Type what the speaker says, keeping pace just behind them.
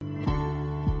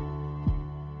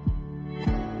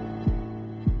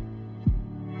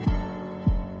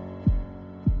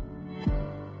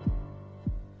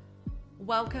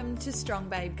Welcome to Strong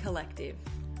Babe Collective.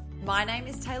 My name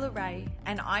is Taylor Ray,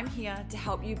 and I'm here to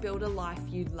help you build a life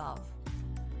you love.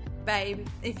 Babe,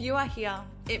 if you are here,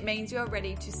 it means you are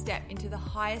ready to step into the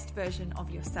highest version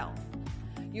of yourself.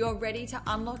 You are ready to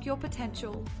unlock your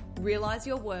potential, realize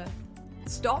your worth,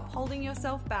 stop holding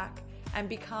yourself back, and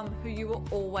become who you were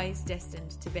always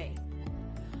destined to be.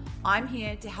 I'm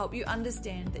here to help you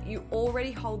understand that you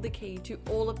already hold the key to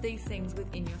all of these things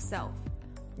within yourself.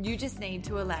 You just need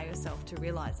to allow yourself to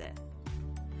realize it.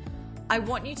 I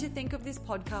want you to think of this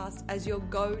podcast as your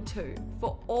go-to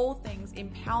for all things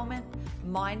empowerment,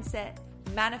 mindset,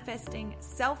 manifesting,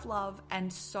 self-love,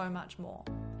 and so much more.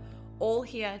 All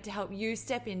here to help you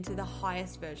step into the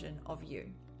highest version of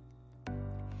you.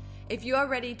 If you are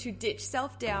ready to ditch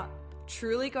self-doubt,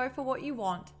 truly go for what you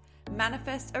want,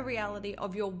 manifest a reality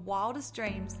of your wildest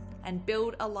dreams, and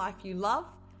build a life you love,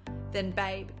 then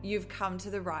babe, you've come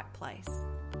to the right place.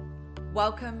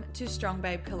 Welcome to Strong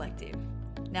Babe Collective.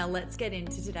 Now let's get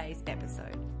into today's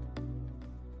episode.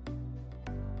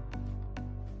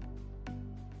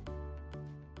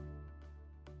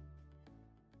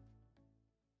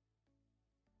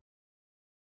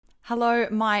 Hello,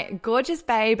 my gorgeous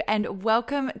babe, and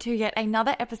welcome to yet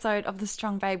another episode of the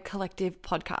Strong Babe Collective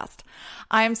podcast.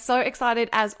 I am so excited,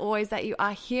 as always, that you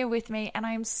are here with me, and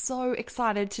I am so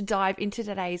excited to dive into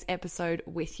today's episode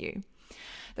with you.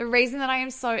 The reason that I am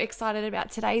so excited about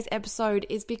today's episode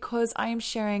is because I am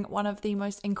sharing one of the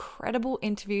most incredible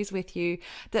interviews with you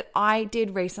that I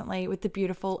did recently with the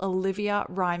beautiful Olivia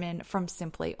Ryman from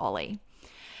Simply Ollie.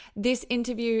 This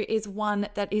interview is one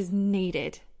that is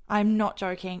needed. I'm not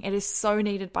joking. It is so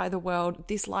needed by the world.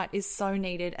 This light is so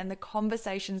needed. And the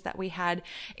conversations that we had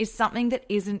is something that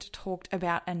isn't talked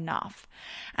about enough.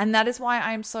 And that is why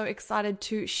I am so excited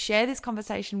to share this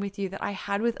conversation with you that I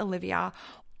had with Olivia,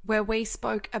 where we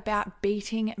spoke about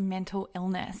beating mental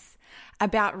illness,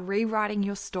 about rewriting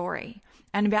your story,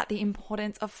 and about the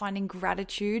importance of finding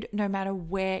gratitude no matter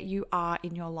where you are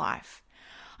in your life.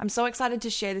 I'm so excited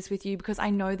to share this with you because I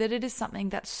know that it is something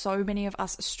that so many of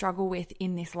us struggle with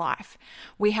in this life.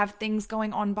 We have things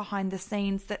going on behind the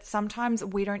scenes that sometimes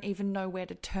we don't even know where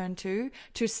to turn to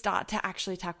start to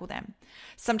actually tackle them.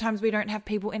 Sometimes we don't have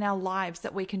people in our lives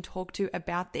that we can talk to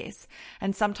about this.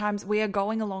 And sometimes we are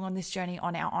going along on this journey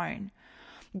on our own.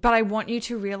 But I want you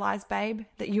to realize, babe,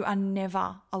 that you are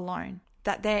never alone.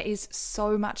 That there is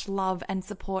so much love and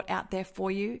support out there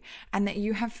for you, and that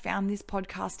you have found this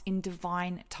podcast in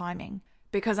divine timing.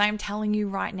 Because I am telling you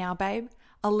right now, babe,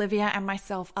 Olivia and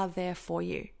myself are there for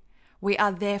you. We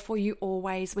are there for you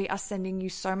always. We are sending you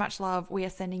so much love. We are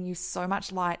sending you so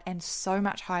much light and so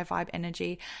much high vibe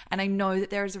energy. And I know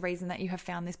that there is a reason that you have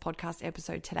found this podcast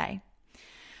episode today.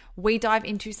 We dive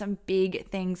into some big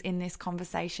things in this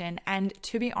conversation, and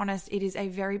to be honest, it is a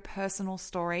very personal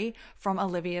story from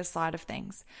Olivia's side of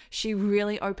things. She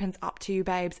really opens up to you,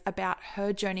 babes, about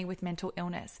her journey with mental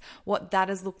illness, what that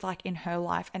has looked like in her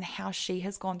life, and how she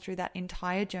has gone through that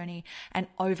entire journey and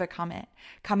overcome it,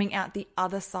 coming out the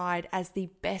other side as the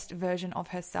best version of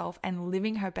herself and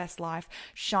living her best life,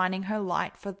 shining her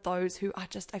light for those who are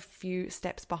just a few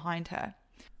steps behind her.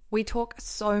 We talk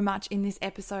so much in this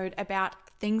episode about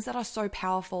things that are so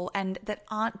powerful and that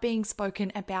aren't being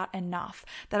spoken about enough,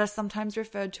 that are sometimes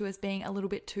referred to as being a little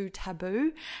bit too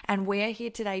taboo. And we're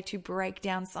here today to break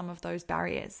down some of those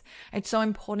barriers. It's so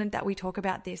important that we talk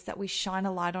about this, that we shine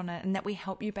a light on it, and that we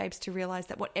help you, babes, to realize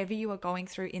that whatever you are going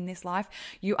through in this life,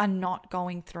 you are not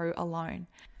going through alone.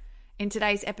 In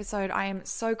today's episode, I am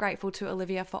so grateful to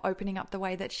Olivia for opening up the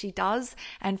way that she does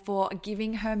and for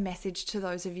giving her message to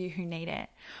those of you who need it.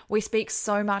 We speak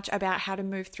so much about how to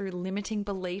move through limiting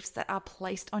beliefs that are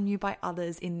placed on you by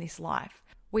others in this life.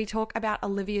 We talk about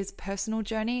Olivia's personal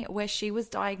journey, where she was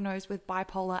diagnosed with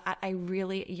bipolar at a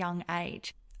really young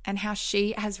age, and how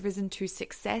she has risen to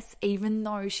success even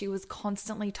though she was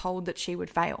constantly told that she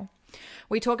would fail.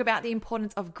 We talk about the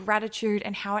importance of gratitude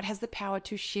and how it has the power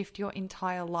to shift your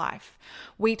entire life.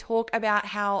 We talk about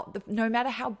how no matter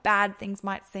how bad things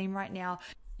might seem right now,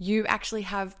 you actually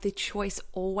have the choice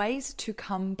always to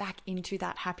come back into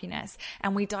that happiness.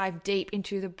 And we dive deep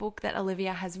into the book that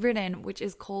Olivia has written, which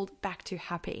is called Back to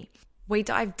Happy. We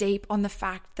dive deep on the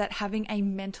fact that having a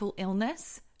mental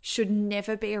illness should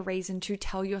never be a reason to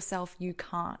tell yourself you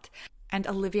can't. And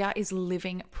Olivia is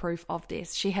living proof of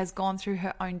this. She has gone through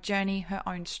her own journey, her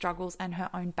own struggles, and her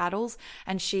own battles,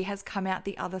 and she has come out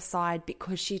the other side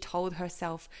because she told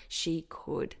herself she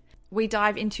could. We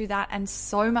dive into that and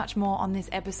so much more on this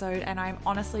episode, and I'm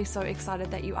honestly so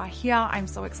excited that you are here. I'm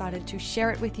so excited to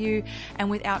share it with you. And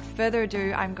without further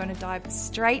ado, I'm going to dive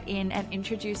straight in and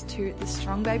introduce to the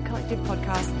Strong Babe Collective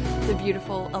podcast, the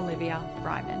beautiful Olivia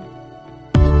Ryman.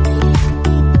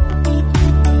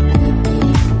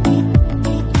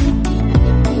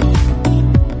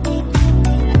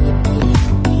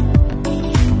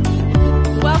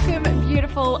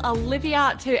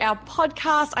 Olivia to our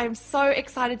podcast. I am so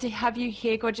excited to have you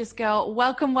here, gorgeous girl.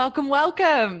 Welcome, welcome,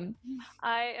 welcome.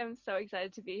 I am so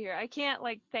excited to be here. I can't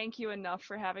thank you enough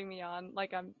for having me on.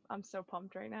 I'm so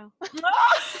pumped right now.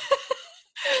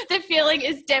 The feeling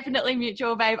is definitely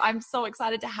mutual, babe. I'm so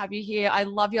excited to have you here. I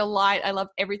love your light. I love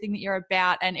everything that you're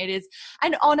about. And it is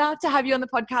an honor to have you on the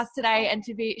podcast today and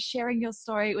to be sharing your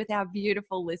story with our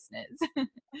beautiful listeners.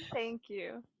 Thank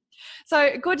you.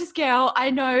 So, gorgeous girl,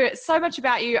 I know so much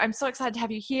about you. I'm so excited to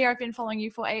have you here. I've been following you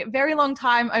for a very long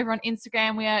time over on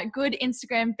Instagram. We are good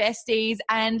Instagram besties,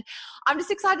 and I'm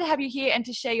just excited to have you here and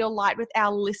to share your light with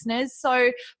our listeners.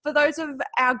 So, for those of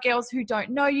our girls who don't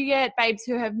know you yet, babes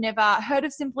who have never heard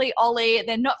of Simply Ollie,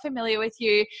 they're not familiar with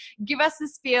you, give us the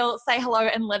spiel, say hello,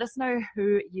 and let us know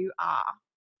who you are.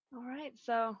 All right.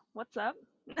 So what's up?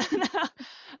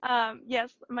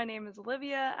 Yes, my name is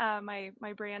Olivia.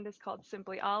 My brand is called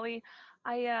Simply Ollie.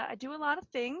 I do a lot of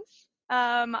things.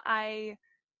 I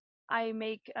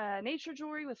make nature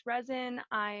jewelry with resin.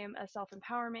 I am a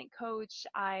self-empowerment coach.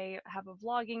 I have a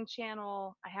vlogging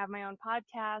channel. I have my own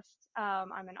podcast.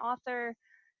 I'm an author.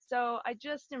 So I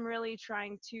just am really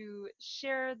trying to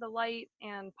share the light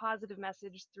and positive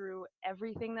message through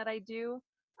everything that I do.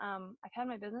 I've had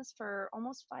my business for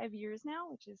almost 5 years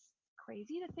now, which is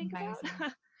crazy to think Amazing.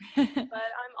 about. But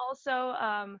I'm also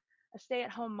a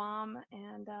stay-at-home mom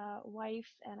and wife,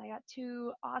 and I got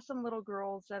two awesome little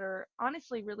girls that are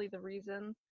honestly really the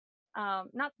reason,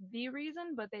 not the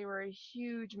reason, but they were a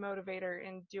huge motivator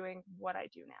in doing what I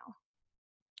do now.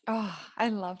 Oh, I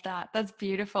love that. That's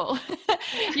beautiful.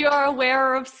 Yeah. You are a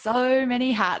wearer of so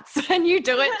many hats and you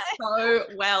do it so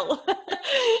well.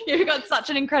 You've got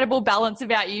such an incredible balance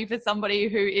about you for somebody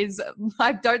who is,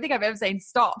 I don't think I've ever seen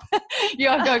stop. You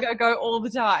are go, go, go all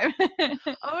the time.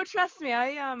 Oh, trust me,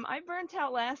 I burnt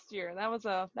out last year. That was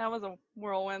a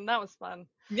whirlwind. That was fun.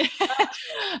 Yeah.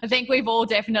 I think we've all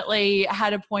definitely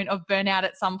had a point of burnout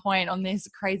at some point on this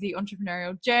crazy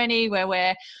entrepreneurial journey where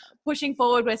we're pushing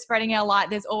forward, we're spreading our light.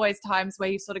 There's always times where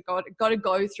you sort of got to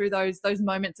go through those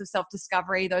moments of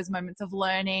self-discovery, those moments of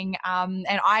learning. And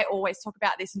I always talk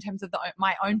about this in terms of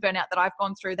my own burnout that I've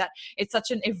gone through, that it's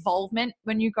such an evolvement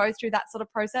when you go through that sort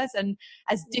of process. And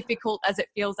as difficult as it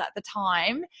feels at the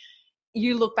time,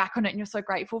 you look back on it and you're so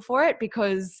grateful for it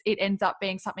because it ends up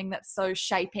being something that's so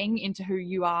shaping into who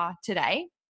you are today.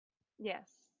 Yes.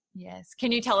 Yes.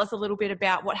 Can you tell us a little bit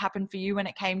about what happened for you when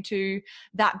it came to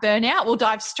that burnout? We'll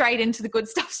dive straight into the good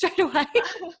stuff straight away.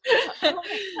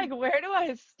 Where do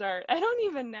I start? I don't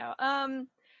even know. Uh,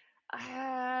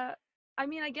 I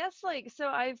mean, I guess so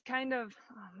I've kind of,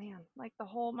 oh man,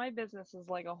 my business is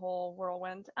like a whole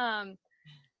whirlwind.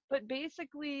 But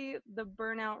basically the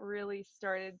burnout really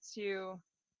started to,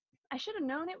 I should have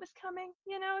known it was coming.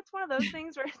 It's one of those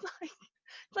things where it's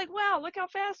like, wow, look how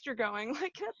fast you're going.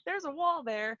 Like there's a wall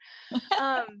there.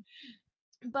 Um,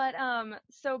 but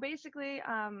so basically,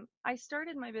 I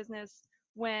started my business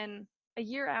when a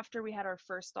year after we had our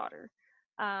first daughter.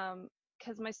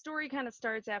 Because my story kind of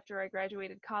starts after I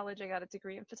graduated college. I got a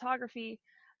degree in photography,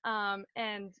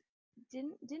 and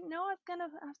didn't know I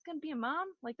was gonna be a mom.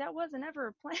 Like that wasn't ever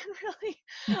a plan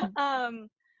really. um,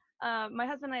 my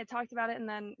husband and I had talked about it, and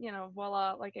then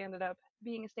voila, like I ended up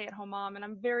being a stay-at-home mom, and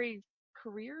I'm very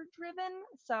career driven,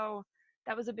 so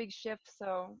that was a big shift.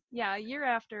 So yeah, a year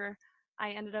after,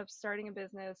 I ended up starting a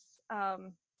business,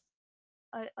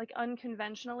 like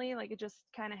unconventionally, like it just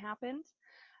kind of happened.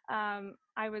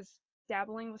 I was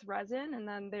dabbling with resin, and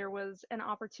then there was an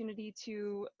opportunity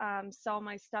to sell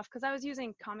my stuff because I was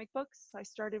using comic books. I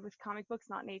started with comic books,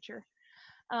 not nature.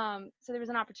 So there was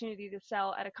an opportunity to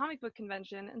sell at a comic book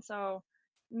convention, and so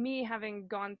me having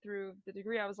gone through the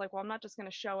degree, I was like, well, I'm not just going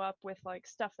to show up with like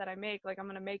stuff that I make. Like I'm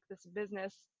going to make this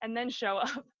business and then show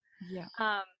up. Yeah.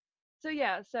 Um, so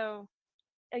yeah, so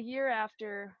a year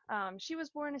after she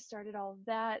was born, I started all of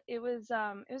that. It was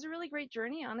a really great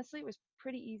journey. Honestly, it was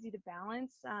pretty easy to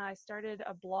balance. I started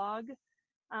a blog,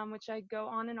 which I go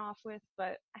on and off with,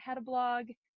 but I had a blog,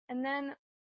 and then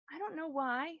I don't know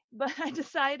why, but I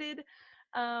decided,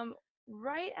 um,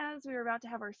 right as we were about to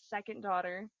have our second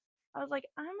daughter, I was like,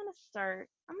 I'm gonna start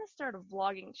a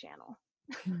vlogging channel,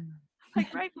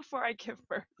 like right before I give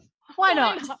birth. Why Why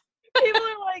not? not? People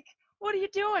are like, what are you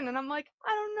doing? And I'm like, I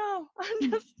don't know. I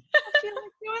feel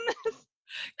like doing this.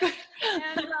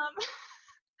 And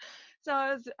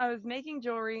so I was making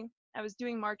jewelry. I was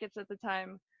doing markets at the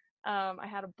time. I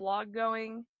had a blog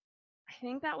going. I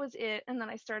think that was it. And then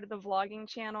I started the vlogging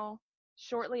channel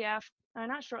shortly after,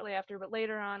 not shortly after, but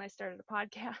later on, I started a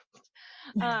podcast.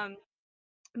 um,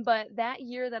 but that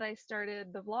year that I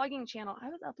started the vlogging channel, I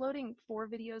was uploading 4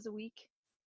 videos a week,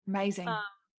 um, Amazing.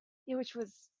 yeah, which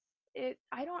was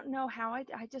I don't know how I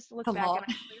just look A back and lot. I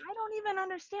was like, I don't even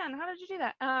understand. How did you do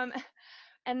that?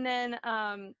 And then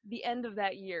the end of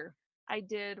that year, I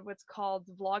did what's called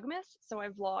Vlogmas. So I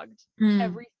vlogged Mm.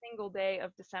 every single day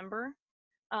of December,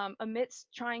 amidst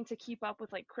trying to keep up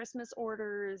with like Christmas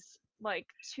orders, like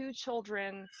two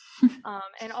children,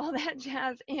 and all that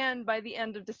jazz. And by the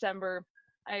end of December,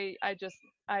 I just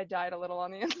I died a little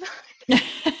on the inside.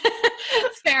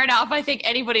 Fair enough. I think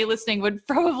anybody listening would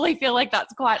probably feel like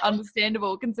that's quite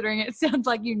understandable considering it sounds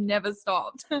like you never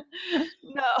stopped.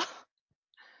 No.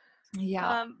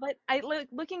 Yeah. But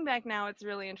looking back now, it's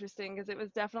really interesting because it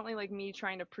was definitely like me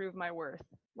trying to prove my worth.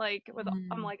 Like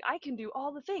I'm Mm. like, I can do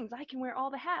all the things. I can wear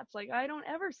all the hats. Like I don't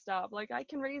ever stop. Like I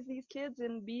can raise these kids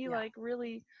and be Yeah. like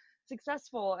really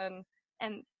successful,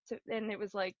 and it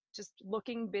was like just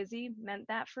looking busy meant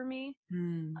that for me.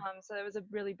 Mm. So it was a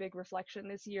really big reflection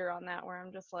this year on that, where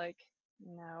I'm just like,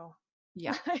 no.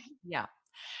 Yeah. Yeah.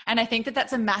 And I think that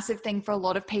that's a massive thing for a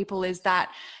lot of people is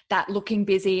that looking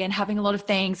busy and having a lot of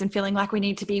things and feeling like we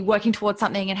need to be working towards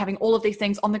something and having all of these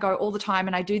things on the go all the time.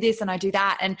 And I do this and I do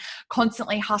that and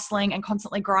constantly hustling and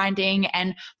constantly grinding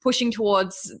and pushing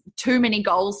towards too many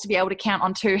goals to be able to count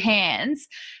on two hands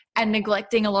and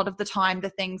neglecting a lot of the time the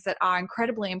things that are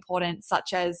incredibly important,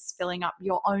 such as filling up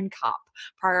your own cup,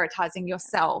 prioritizing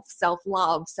yourself,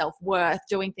 self-love, self-worth,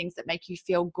 doing things that make you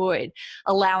feel good,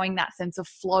 allowing that sense of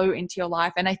flow into your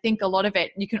life. And I think a lot of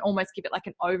it, you can almost give it like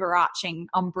an overarching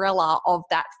umbrella of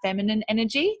that feminine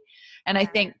energy. And I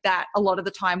Yeah. think that a lot of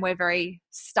the time we're very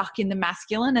stuck in the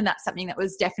masculine. And that's something that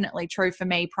was definitely true for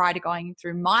me prior to going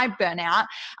through my burnout,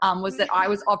 was that I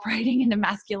was operating in a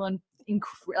masculine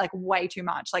like way too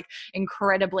much, like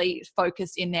incredibly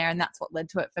focused in there, and that's what led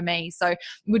to it for me. So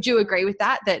would you agree with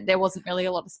that there wasn't really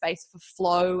a lot of space for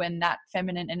flow and that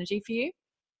feminine energy for you?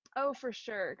 Oh, for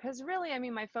sure. Because really, I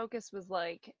mean, my focus was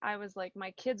like, I was like,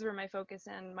 my kids were my focus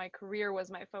and my career was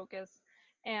my focus.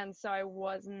 And so I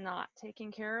was not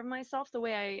taking care of myself the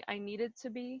way I needed to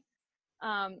be,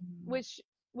 um, Mm. which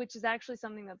which is actually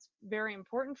something that's very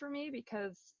important for me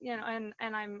because,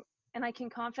 and I can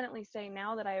confidently say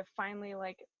now that I have finally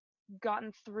like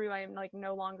gotten through, I am like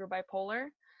no longer bipolar.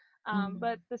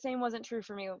 But Mm. the same wasn't true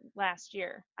for me last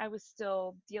year. I was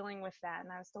still dealing with that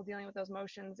and I was still dealing with those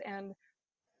emotions. And,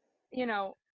 you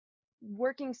know,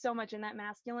 working so much in that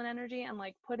masculine energy and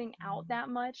like putting out that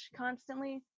much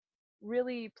constantly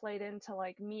really played into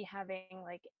like me having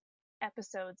like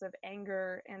episodes of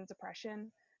anger and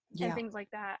depression and Yeah. things like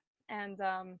that.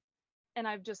 And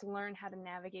I've just learned how to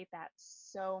navigate that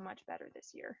so much better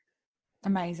this year.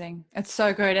 Amazing. It's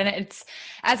so good. And it's,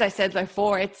 as I said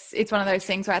before, it's one of those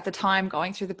things where at the time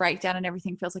going through the breakdown and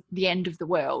everything feels like the end of the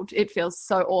world. It feels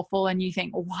so awful. And you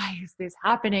think, why is this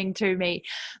happening to me?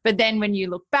 But then when you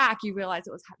look back, you realize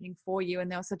it was happening for you. And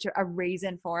there was such a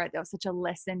reason for it. There was such a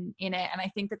lesson in it. And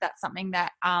I think that that's something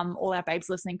that all our babes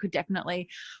listening could definitely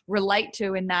relate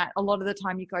to, in that a lot of the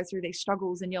time you go through these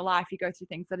struggles in your life, you go through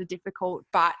things that are difficult,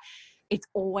 but it's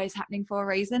always happening for a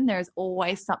reason. There's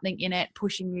always something in it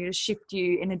pushing you to shift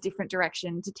you in a different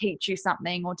direction, to teach you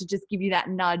something, or to just give you that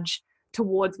nudge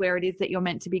towards where it is that you're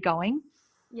meant to be going.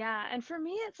 Yeah, and for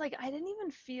me it's like I didn't even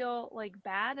feel like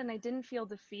bad and I didn't feel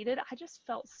defeated. I just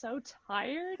felt so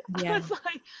tired. I Yeah. was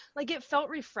like it felt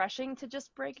refreshing to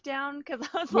just break down because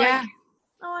I was Yeah. like,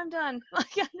 "Oh, I'm done."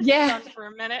 Like I'm just Yeah. done for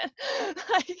a minute.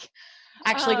 Like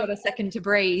Actually um got a second to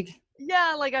breathe.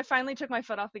 yeah, like I finally took my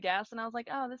foot off the gas and I was like,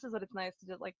 "Oh, this is what it's nice to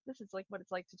just like this is like what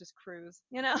it's like to just cruise."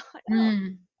 You know? Like, oh,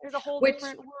 Mm. there's a whole Which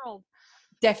different world.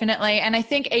 Definitely. And I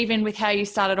think even with how you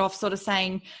started off sort of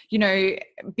saying,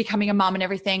 becoming a mum and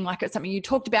everything, like it's something you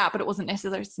talked about, but it wasn't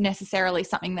necessarily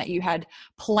something that you had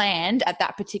planned at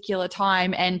that particular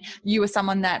time. And you were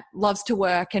someone that loves to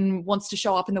work and wants to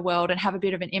show up in the world and have a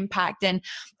bit of an impact. And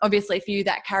obviously for you,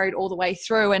 that carried all the way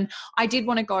through. And I did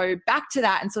want to go back to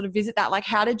that and sort of visit that. Like,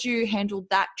 how did you handle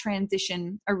that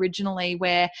transition originally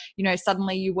where,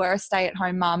 suddenly you were a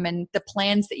stay-at-home mum and the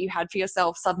plans that you had for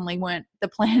yourself suddenly weren't the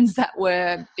plans that were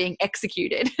being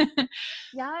executed?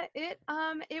 Yeah, it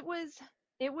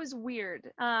was weird.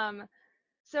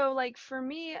 So like for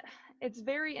me, it's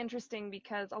very interesting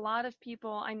because a lot of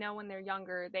people I know when they're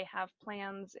younger, they have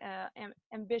plans,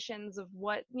 ambitions of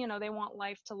what, they want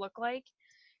life to look like.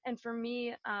 And for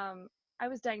me, I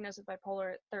was diagnosed with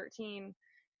bipolar at 13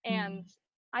 and Mm.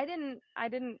 I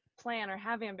didn't plan or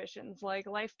have ambitions. Like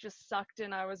life just sucked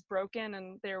and I was broken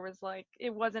and there was like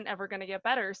it wasn't ever going to get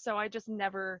better. So I just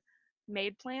never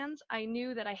made plans, I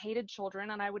knew that I hated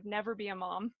children and I would never be a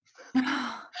mom.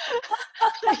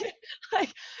 like,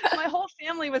 like my whole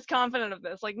family was confident of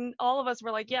this. Like all of us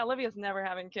were like, yeah, Olivia's never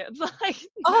having kids. Like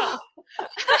no. Oh,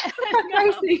 No.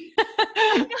 crazy.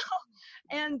 I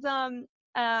know.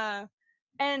 Uh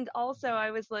and also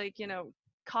I was like,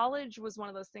 college was one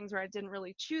of those things where I didn't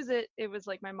really choose it. It was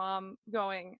like my mom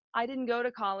going, I didn't go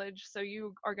to college, so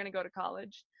you are going to go to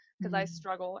college because I Mm.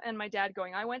 struggle. And my dad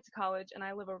going, I went to college and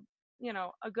I live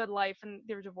a good life, and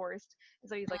they were divorced. And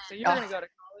so he's like, so you're going to Oh, go to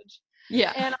college.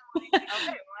 yeah. And I'm like, okay,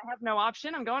 well, I have no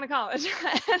option. I'm going to college.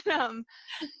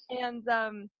 And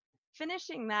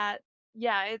finishing that,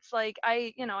 yeah, it's like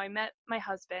I met my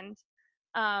husband,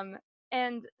 um,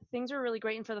 and things were really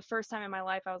great. And for the first time in my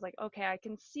life, I was like, okay, I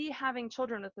can see having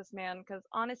children with this man, because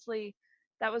honestly,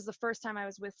 that was the first time I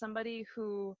was with somebody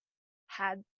who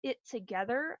had it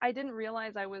together. I didn't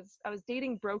realize I was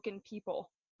dating broken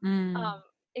people, Mm, um,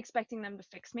 expecting them to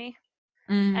fix me.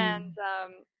 And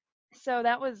mm. so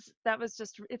that was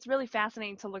just, it's really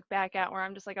fascinating to look back at, where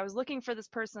I'm just like, I was looking for this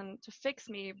person to fix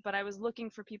me, but I was looking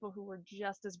for people who were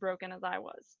just as broken as I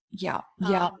was. Yeah,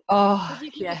 yeah. um Oh,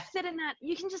 because yeah.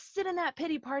 you can just sit in that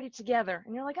pity party together,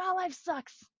 and you're like, oh, life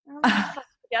sucks. Our life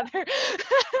sucks together.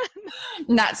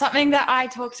 And that's something that I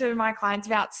talk to my clients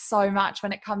about so much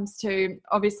when it comes to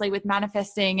obviously with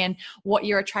manifesting and what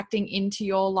you're attracting into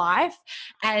your life.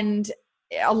 And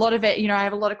a lot of it, I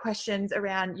have a lot of questions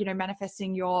around,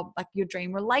 manifesting your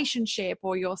dream relationship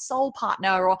or your soul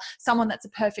partner or someone that's a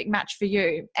perfect match for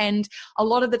you. And a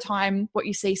lot of the time, what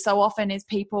you see so often is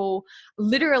people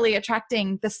literally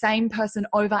attracting the same person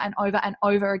over and over and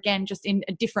over again, just in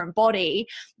a different body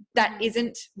that Hmm.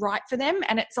 isn't right for them.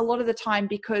 And it's a lot of the time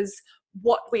because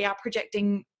what we are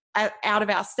projecting out of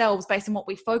ourselves based on what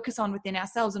we focus on within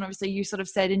ourselves. And obviously you sort of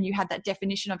said, and you had that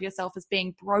definition of yourself as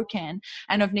being broken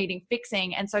and of needing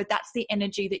fixing. And so that's the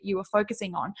energy that you were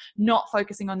focusing on, not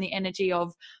focusing on the energy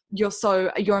of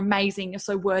you're amazing, you're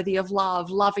so worthy of love,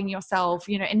 loving yourself,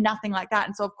 and nothing like that.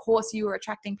 And so of course you were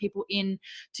attracting people in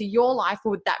to your life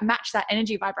that match that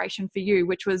energy vibration for you,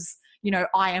 which was,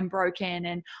 I am broken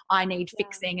and I need Yeah.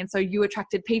 fixing. And so you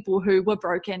attracted people who were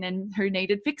broken and who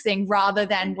needed fixing rather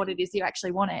than And what it is you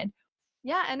actually wanted.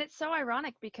 yeah, and it's so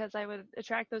ironic because I would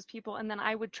attract those people and then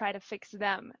I would try to fix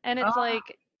them. And it's Oh,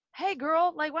 like, hey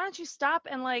girl, like why don't you stop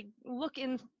and like look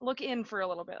in for a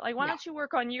little bit? Like why yeah. don't you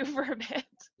work on you for a bit?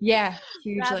 Yeah,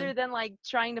 Rather hugely. than like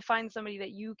trying to find somebody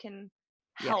that you can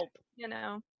Yeah. help.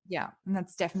 Yeah. And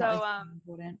that's definitely So so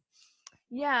important.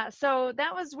 yeah, so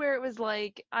that was where it was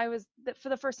like for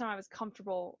the first time I was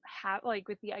comfortable like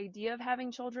with the idea of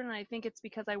having children, and I think it's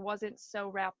because I wasn't so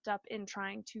wrapped up in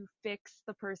trying to fix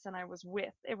the person I was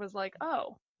with. It was like,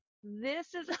 oh,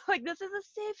 this is like this is a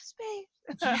safe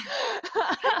Yeah.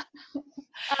 space.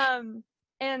 um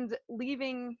and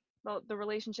leaving the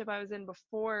relationship I was in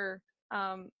before,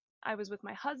 um I was with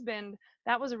my husband.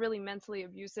 That was a really mentally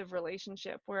abusive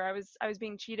relationship where I was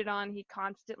being cheated on. He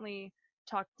constantly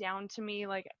talked down to me.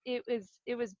 Like it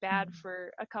was bad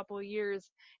for a couple of years,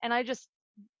 and I just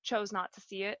chose not to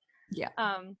see it. Yeah.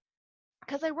 um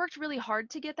because I worked really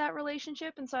hard to get that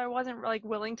relationship, and so I wasn't like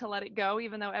willing to let it go,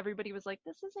 even though everybody was like,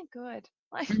 this isn't good.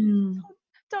 Like Mm.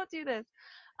 don't do this.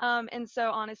 And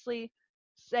so honestly,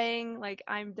 saying like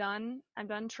I'm done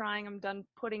trying, I'm done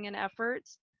putting in effort,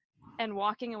 and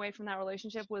walking away from that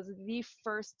relationship was the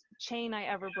first chain I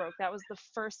ever broke. That was the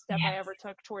first step I Yeah. ever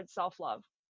took towards self-love,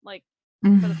 like for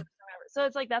the Mm. first time ever. So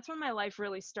it's like that's when my life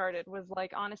really started, was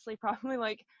like honestly probably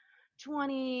like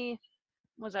 20,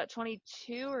 was that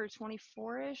 22 or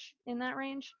 24ish, in that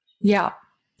range. Yeah.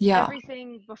 Yeah.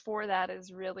 Everything before that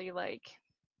is really like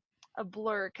a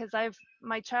blur, because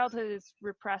my childhood is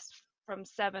repressed from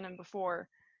 7 and before,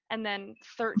 and then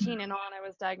 13 and on I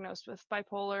was diagnosed with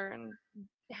bipolar and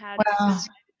had Wow.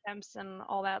 suicide attempts and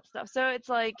all that stuff. So it's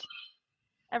like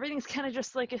everything's kind of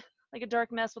just like a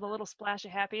dark mess with a little splash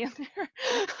of happy in there.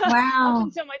 Up Wow.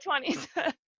 until my 20s.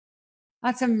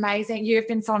 That's amazing. You've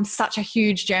been on such a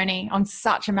huge journey, on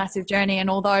such a massive journey. And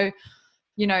although,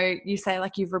 you say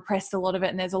like you've repressed a lot of it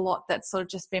and there's a lot that's sort of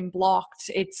just been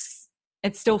blocked, it's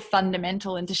still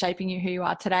fundamental into shaping you who you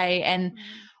are today. And Mhm.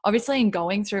 obviously in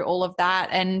going through all of that.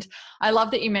 And I love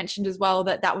that you mentioned as well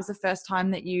that that was the first time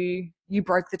that you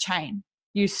broke the chain.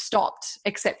 You stopped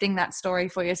accepting that story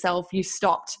for yourself. You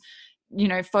stopped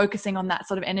focusing on that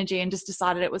sort of energy and just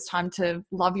decided it was time to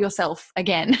love yourself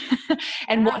again.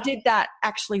 And what Yeah. did that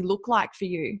actually look like for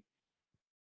you?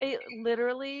 It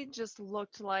literally just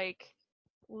looked like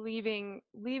leaving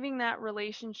that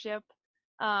relationship,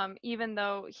 even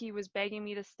though he was begging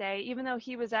me to stay, even though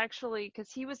he was actually,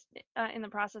 because he was in the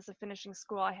process of finishing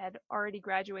school. I had already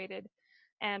graduated,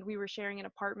 and we were sharing an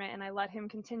apartment, and I let him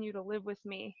continue to live with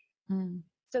me Mm.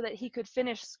 so that he could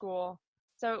finish school.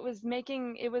 So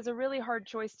it was a really hard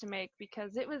choice to make,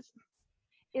 because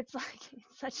it's like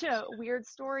it's such a weird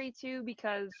story too,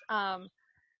 because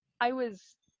I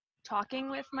was talking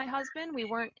with my husband. We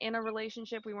weren't in a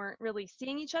relationship. We weren't really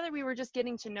seeing each other. We were just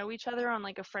getting to know each other on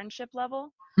like a friendship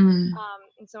level. Mm.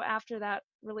 And so after that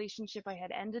relationship, I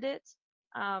had ended it.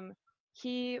 Um,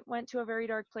 he went to a very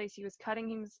dark place. He was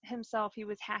cutting himself. He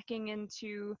was hacking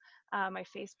into my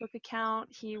Facebook account.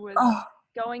 He was Oh.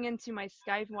 going into my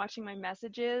Skype, watching my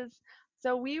messages.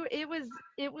 So it was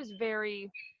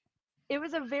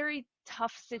a very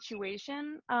tough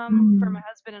situation for my Mm.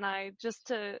 husband and I, just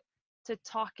to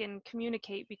talk and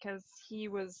communicate, because he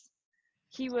was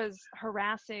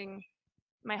harassing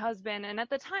my husband. And at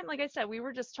the time, like I said, we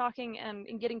were just talking and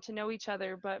getting to know each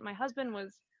other, but my husband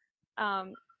was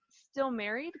um, still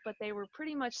married, but they were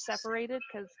pretty much separated,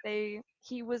 because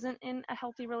he wasn't in a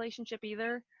healthy relationship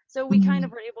either. So we kind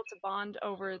of Mm. were able to bond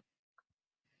over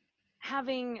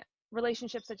having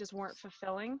relationships that just weren't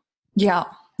fulfilling. Yeah,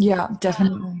 yeah, Um,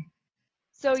 definitely.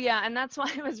 so yeah, and that's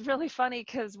why it was really funny,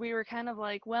 because we were kind of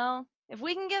like, well, if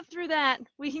we can get through that,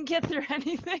 we can get through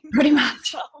anything. Pretty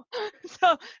much. So,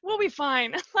 so we'll be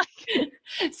fine. Like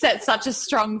Set such a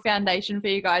strong foundation for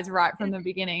you guys right from the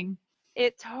beginning.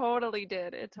 it totally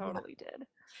did. It totally did.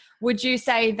 Would you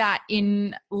say that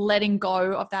in letting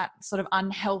go of that sort of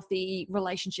unhealthy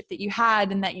relationship that you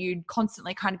had and that you'd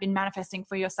constantly kind of been manifesting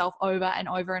for yourself over and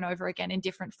over and over again in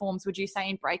different forms, would you say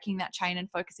in breaking that chain and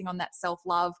focusing on that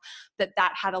self-love, that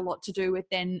had a lot to do with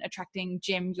then attracting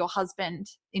Jim, your husband,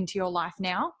 into your life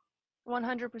now?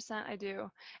 100% I do.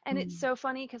 And it's Mm. so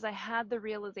funny, because I had the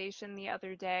realization the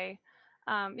other day.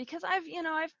 Because I've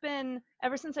been,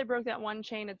 ever since I broke that one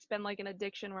chain, it's been like an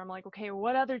addiction where I'm like, okay,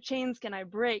 what other chains can I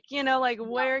break? Like Yeah.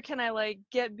 where can I like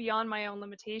get beyond my own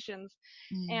limitations?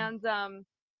 Mm.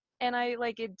 And I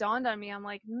like, it dawned on me, I'm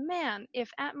like, man,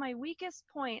 if at my weakest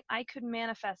point I could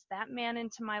manifest that man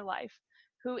into my life,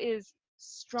 who is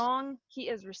strong, he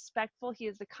is respectful, he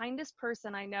is the kindest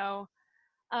person I know,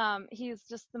 he's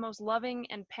just the most loving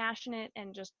and passionate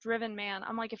and just driven man.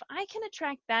 I'm like, if I can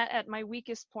attract that at my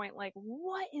weakest point, like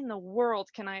what in the world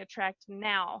can I attract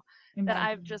now that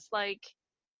I've Imagine. just like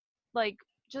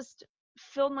just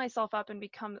filled myself up and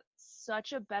become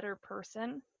such a better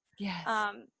person? Yes.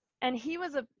 um and he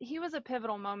was a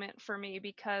pivotal moment for me,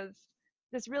 because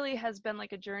this really has been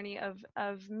like a journey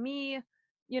of me,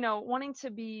 wanting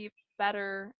to be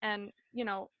better, and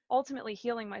ultimately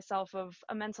healing myself of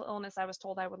a mental illness I was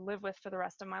told I would live with for the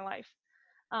rest of my life.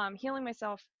 Healing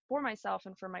myself for myself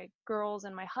and for my girls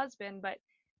and my husband, but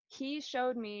he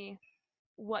showed me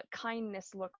what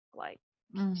kindness looked like.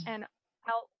 Mm. And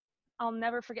i'll I'll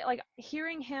never forget, like,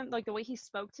 hearing him, like the way he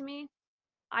spoke to me.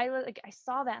 I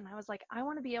saw that and I was like, I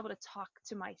want to be able to talk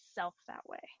to myself that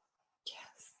way.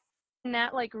 Yes. And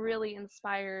that like really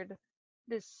inspired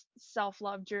this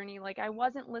self-love journey. Like I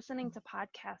wasn't listening to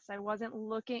podcasts.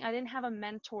 I didn't have a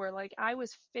mentor. Like I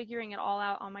was figuring it all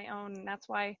out on my own. And that's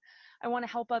why I want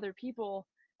to help other people.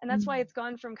 And that's why Mm. it's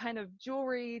gone from kind of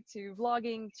jewelry to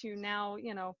vlogging to now,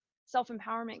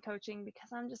 self-empowerment coaching,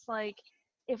 because I'm just like,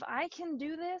 if I can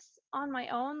do this on my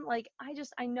own, like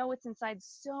I know it's inside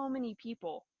so many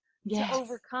people to Yes.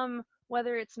 overcome,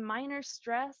 whether it's minor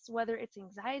stress, whether it's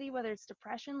anxiety, whether it's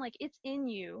depression, like it's in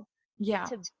you Yeah.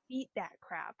 to beat that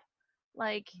crap.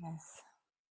 Like, Yes.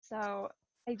 so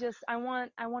I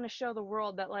want to show the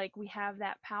world that like we have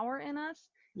that power in us,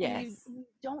 and Yes. you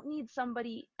don't need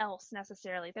somebody else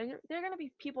necessarily. They're going to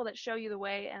be people that show you the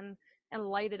way and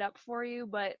light it up for you,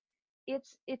 but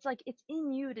it's like it's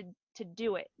in you to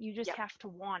do it. You just Yep. have to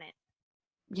want it.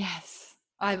 Yes.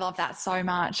 I love that so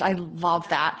much. I love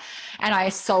that. And I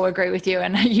so agree with you.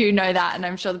 And you know that. And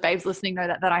I'm sure the babes listening know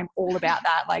that I'm all about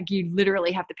that. Like you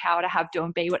literally have the power to have, do,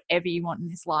 and be whatever you want in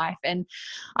this life. And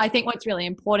I think what's really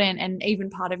important, and even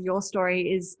part of your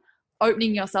story, is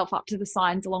opening yourself up to the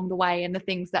signs along the way and the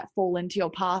things that fall into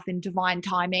your path in divine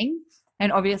timing.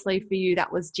 And obviously for you,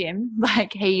 that was Jim.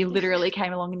 Like he literally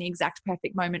came along in the exact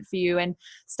perfect moment for you and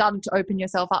started to open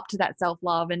yourself up to that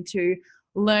self-love and to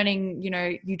learning,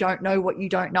 you don't know what you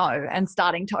don't know, and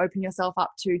starting to open yourself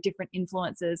up to different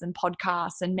influences and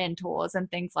podcasts and mentors and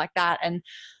things like that. And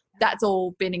that's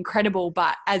all been incredible.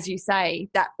 But as you say,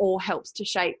 that all helps to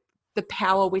shape the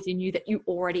power within you that you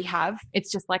already have.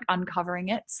 It's just like uncovering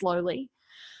it slowly.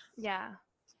 Yeah.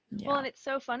 Well, Yeah. and it's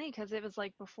so funny because it was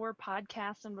like before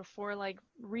podcasts and before like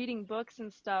reading books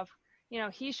and stuff,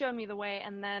 he showed me the way,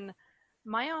 and then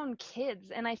my own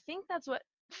kids. And I think that's what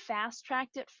fast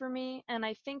tracked it for me. And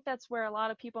I think that's where a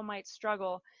lot of people might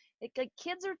struggle. Like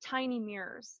kids are tiny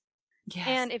mirrors. Yes.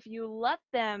 And if you let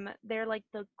them, they're like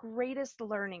the greatest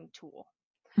learning tool.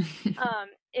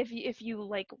 If you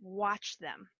like watch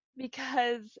them,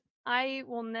 because I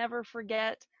will never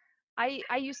forget. I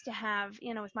used to have,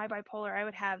 with my bipolar, I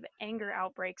would have anger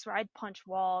outbreaks where I'd punch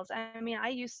walls. I mean, I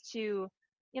used to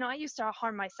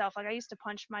harm myself. Like I used to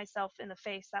punch myself in the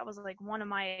face. That was like one of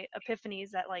my epiphanies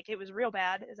that like it was real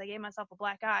bad, is I gave myself a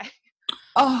black eye.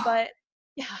 Oh, But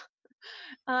yeah.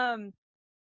 Um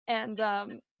and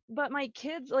but my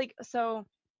kids, like, so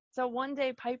one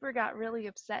day Piper got really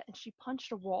upset and she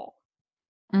punched a wall.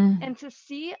 mm, And to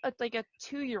see like a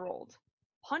 2-year-old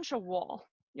punch a wall,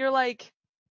 you're like,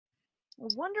 I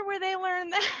wonder where they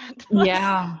learned that. Like,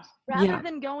 yeah. rather Yeah.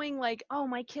 than going like, oh,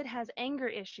 my kid has anger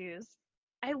issues,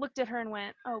 I looked at her and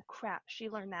went, oh crap, she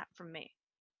learned that from me.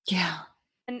 Yeah.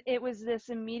 And it was this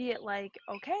immediate like,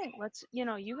 okay, let's, you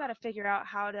got to figure out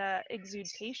how to exude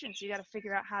patience. You got to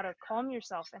figure out how to calm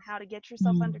yourself and how to get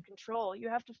yourself under Mm, control. You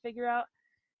have to figure out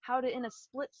how to, in a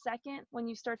split second, when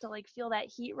you start to like feel that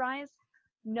heat rise,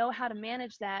 know how to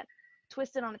manage that,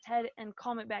 twist it on its head and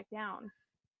calm it back down.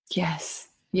 yes.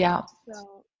 Yeah.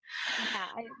 So yeah,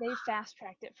 they fast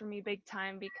tracked it for me big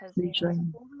time because they have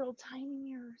Hugely. little tiny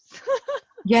ears.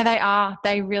 Yeah, they are.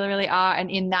 They really, really are.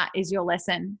 And in that is your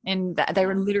lesson. And that they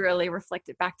were Yeah. literally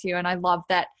reflected back to you. And I love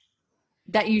that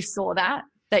you saw that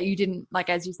you didn't, like,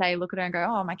 as you say, look at her and go,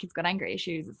 oh, my kid's got anger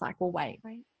issues. It's like, well, wait,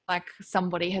 Right. like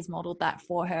somebody has modeled that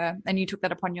for her and you took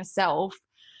that upon yourself,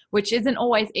 which isn't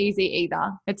always easy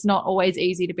either. It's not always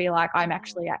easy to be like, I'm No.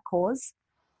 actually at cause.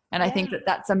 And I think Yeah. that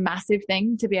that's a massive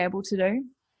thing to be able to do.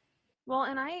 Well,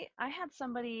 and I had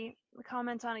somebody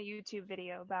comment on a YouTube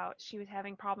video about she was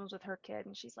having problems with her kid,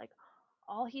 and she's like,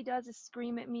 all he does is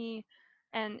scream at me.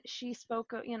 And she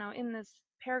spoke, in this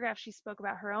paragraph, she spoke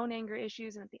about her own anger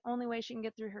issues, and the only way she can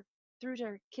get through to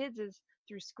her kids is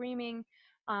through screaming.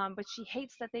 But she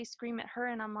hates that they scream at her,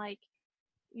 and I'm like,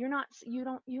 you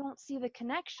don't see the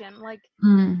connection. Like,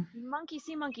 Mm, monkey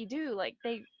see, monkey do. Like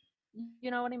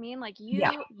you know what I mean? Like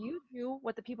yeah. you do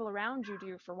what the people around you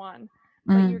do for one,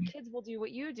 but your Mm, kids will do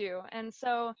what you do. And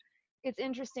so it's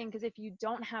interesting because if you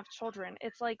don't have children,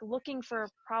 it's like looking for a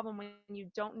problem when you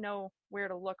don't know where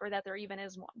to look or that there even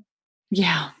is one.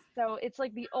 yeah. So it's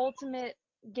like the ultimate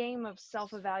game of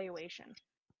self-evaluation.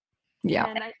 Yeah.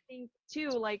 And I think too,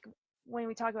 like when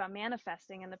we talk about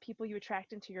manifesting and the people you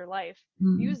attract into your life,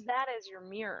 Mm, use that as your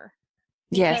mirror.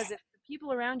 yes. Because if the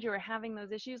people around you are having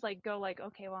those issues, like go like,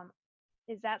 okay, well,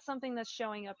 is that something that's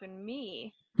showing up in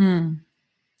me? Mm,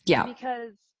 yeah.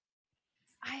 Because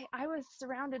I was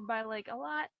surrounded by like a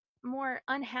lot more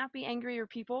unhappy, angrier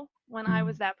people when I Mm,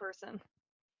 was that person.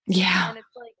 yeah. And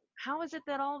it's like, how is it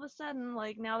that all of a sudden,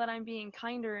 like now that I'm being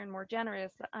kinder and more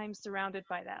generous, that I'm surrounded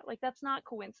by that? Like that's not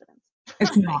coincidence.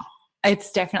 It's not.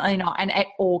 It's definitely not. And it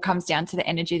all comes down to the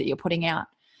energy that you're putting out,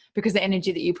 because the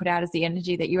energy that you put out is the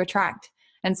energy that you attract.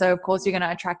 And so, of course, you're going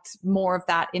to attract more of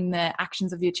that in the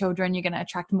actions of your children. You're going to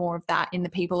attract more of that in the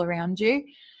people around you.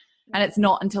 And it's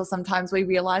not until sometimes we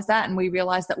realize that and we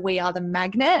realize that we are the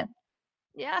magnet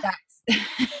Yeah. that's,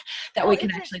 that Well, we can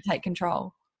actually take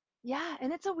control. yeah,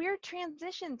 and it's a weird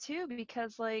transition too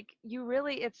because like you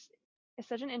really it's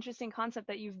such an interesting concept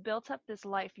that you've built up this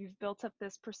life, you've built up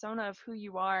this persona of who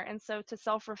you are, and so to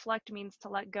self-reflect means to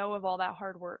let go of all that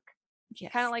hard work.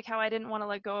 Kind of Yes. like how I didn't want to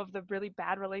let go of the really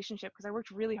bad relationship because I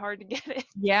worked really hard to get it.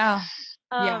 Yeah.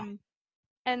 Yeah. Um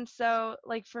and so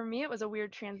like for me it was a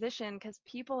weird transition because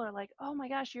people are like, "Oh my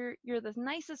gosh, you're the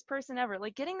nicest person ever."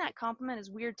 Like getting that compliment is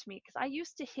weird to me because I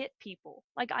used to hit people.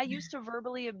 Like I used to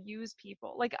verbally abuse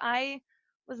people. Like I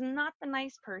was not the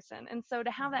nice person. And so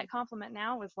to have that compliment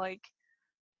now was like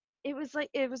it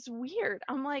was weird.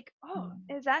 I'm like, "Oh,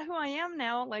 Mm. is that who I am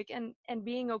now?" Like and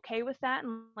being okay with that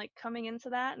and like coming into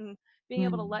that and being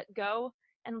able to Mm. let go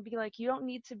and be like, "You don't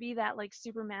need to be that like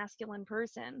super masculine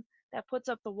person that puts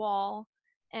up the wall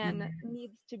and Mm.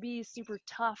 needs to be super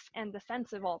tough and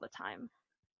defensive all the time."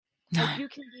 Like No. you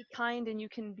can be kind and you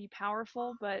can be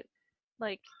powerful, but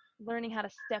like learning how to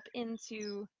step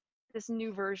into this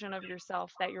new version of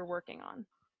yourself that you're working on.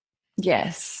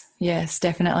 Yes, yes,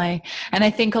 definitely. And I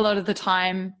think a lot of the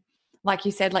time, like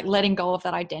you said, like letting go of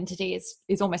that identity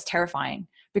is almost terrifying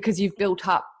because you've built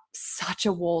up such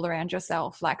a wall around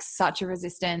yourself, like such a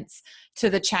resistance to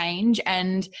the change.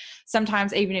 And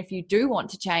sometimes even if you do want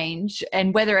to change,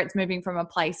 and whether it's moving from a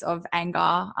place of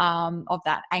anger, of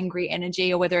that angry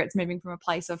energy, or whether it's moving from a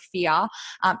place of fear,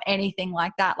 anything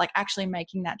like that, like actually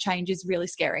making that change is really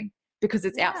scary because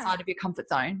it's Yeah. outside of your comfort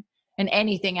zone, and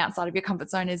anything outside of your comfort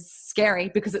zone is scary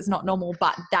because it's not normal,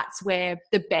 but that's where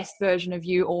the best version of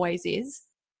you always is.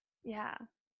 Yeah.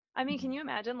 I mean, can you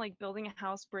imagine like building a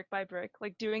house brick by brick,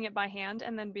 like doing it by hand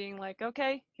and then being like,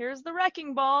 okay, here's the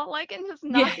wrecking ball, like, and just Yeah.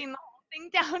 knocking the whole thing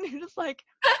down and just like,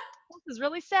 this is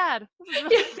really sad. This is Yeah.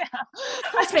 really sad.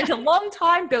 I spent a long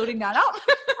time building that up.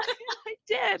 I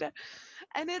did.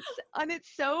 And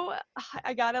it's so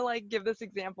I gotta like give this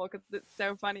example because it's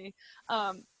so funny.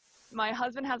 Um, my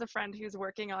husband has a friend who's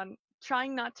working on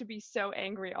trying not to be so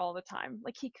angry all the time.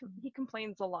 Like he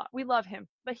complains a lot. We love him,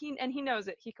 but he knows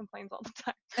it. He complains all the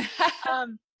time.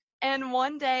 Um, and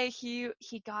one day he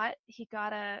got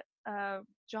a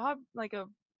job, like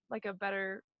a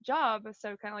better job,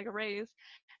 so kind of like a raise,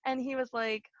 and he was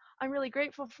like, I'm really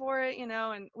grateful for it,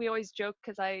 and we always joke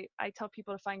because I tell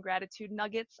people to find gratitude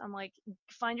nuggets. I'm like,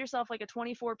 find yourself like a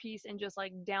 24 piece and just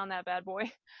like down that bad boy.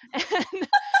 And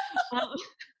um,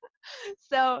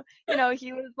 so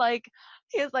he was like,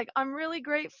 I'm really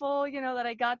grateful, that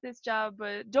I got this job,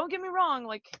 but don't get me wrong,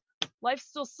 like life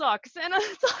still sucks. And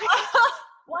it's like,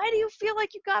 why do you feel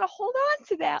like you gotta hold on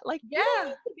to that? Like, you don't Yeah.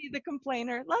 need to be the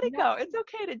complainer. Let it No. go. It's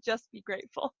okay to just be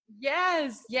grateful.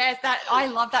 Yes, yes, that I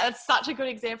love that. That's such a good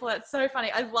example. That's so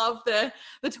funny. I love the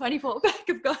 24 pack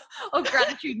of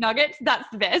gratitude nuggets. That's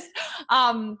the best.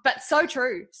 But so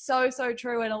true. So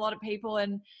true. And a lot of people,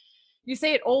 and you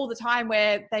see it all the time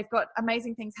where they've got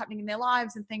amazing things happening in their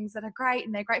lives and things that are great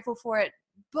and they're grateful for it,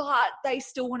 but they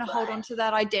still want to hold on to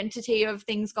that identity of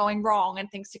things going wrong and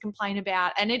things to complain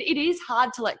about. And it is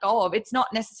hard to let go of. It's not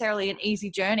necessarily an easy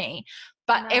journey,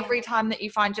 but No. every time that you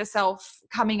find yourself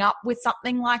coming up with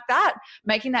something like that,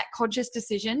 making that conscious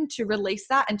decision to release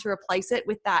that and to replace it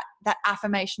with that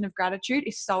affirmation of gratitude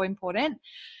is so important.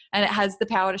 And it has the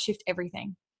power to shift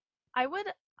everything. I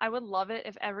would love it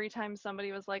if every time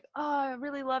somebody was like, "Oh, I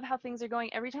really love how things are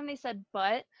going." Every time they said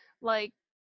 "but," like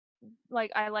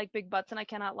I like big butts and I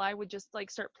cannot lie would just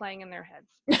like start playing in their heads.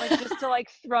 Like just to like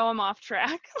throw them off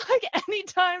track. Like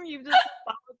anytime you just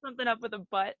followed something up with a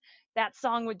 "but," that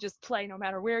song would just play no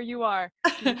matter where you are.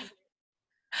 I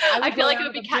I would feel go like it around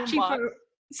would with be a catchy boombox. for,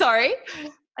 sorry.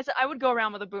 I said I would go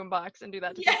around with a boombox and do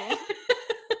that to Yeah. people.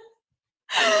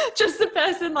 Just the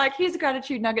person like, here's a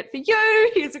gratitude nugget for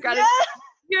you. Here's a gratitude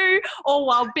for you. All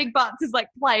while Big Butts is like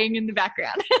playing in the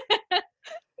background.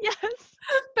 Yes.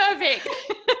 Perfect.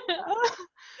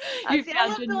 You See, I found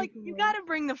love your to new like you calling. got to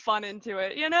bring the fun into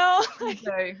it, you know? You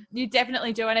do. You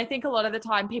definitely do. And I think a lot of the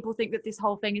time people think that this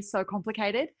whole thing is so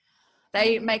complicated.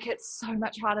 They Mhm. make it so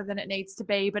much harder than it needs to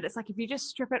be. But it's like if you just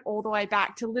strip it all the way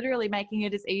back to literally making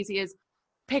it as easy as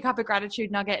pick up a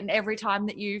gratitude nugget, and every time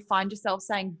that you find yourself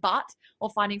saying but or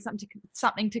finding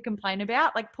something to complain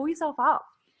about, like pull yourself up.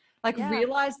 Like Yeah,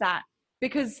 realize that,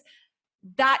 because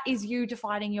that is you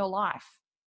defining your life,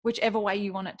 whichever way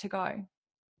you want it to go.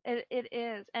 it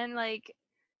is. And like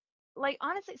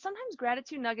honestly, sometimes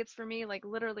gratitude nuggets for me like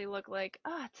literally look like,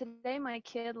 today my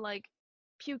kid like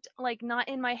puked like not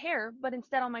in my hair, but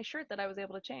instead on my shirt that I was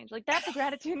able to change. Like that's a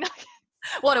gratitude nugget.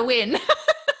 What a win.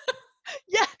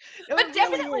 Yeah, it But really is.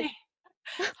 definitely,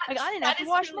 Like I didn't have that to is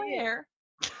wash my really it. hair.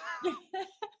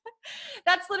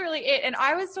 That's literally it. And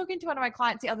I was talking to one of my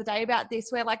clients the other day about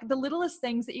this, where like the littlest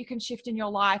things that you can shift in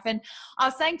your life. And I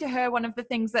was saying to her, one of the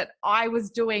things that I was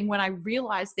doing when I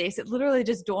realized this, it literally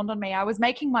just dawned on me. I was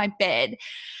making my bed.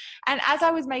 And as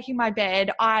I was making my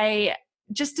bed, I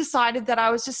just decided that I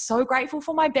was just so grateful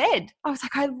for my bed. I was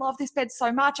like, I love this bed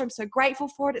so much. I'm so grateful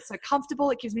for it. It's so comfortable.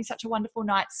 It gives me such a wonderful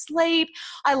night's sleep.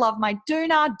 I love my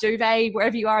doona, duvet,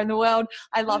 wherever you are in the world.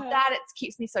 I love Yeah. that. It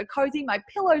keeps me so cozy. My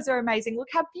pillows are amazing. Look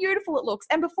how beautiful it looks.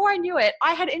 And before I knew it,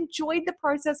 I had enjoyed the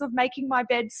process of making my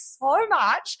bed so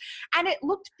much, and it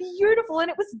looked beautiful and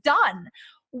it was done.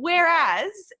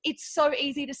 Whereas it's so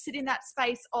easy to sit in that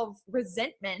space of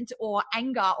resentment or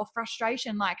anger or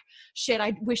frustration, like, shit,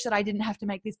 I wish that I didn't have to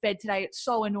make this bed today. It's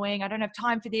so annoying. I don't have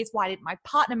time for this. Why didn't my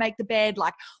partner make the bed?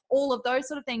 Like all of those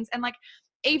sort of things. And like,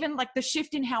 even like the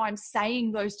shift in how I'm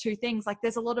saying those two things, like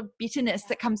there's a lot of bitterness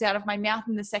that comes out of my mouth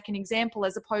in the second example,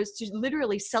 as opposed to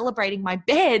literally celebrating my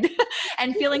bed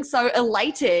and feeling so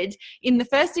elated in the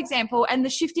first example, and the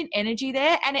shift in energy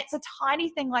there. And it's a tiny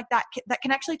thing like that that can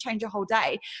actually change your whole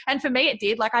day. And for me, it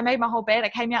did. Like I made my whole bed. I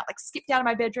came out, like skipped out of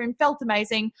my bedroom, felt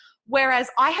amazing. Whereas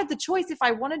I had the choice, if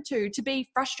I wanted to be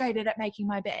frustrated at making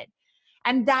my bed.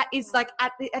 And that is like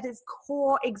at its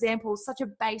core example, such a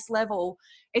base level.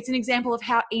 It's an example of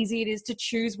how easy it is to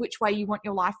choose which way you want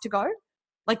your life to go.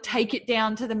 Like take it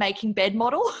down to the making bed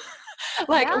model.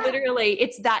 Like Yeah, literally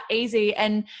it's that easy.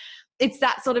 And it's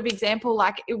that sort of example,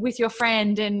 like with your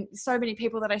friend and so many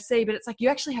people that I see, but it's like you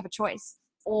actually have a choice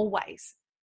always.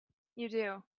 you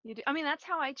do. You do. I mean, that's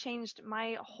how I changed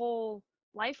my whole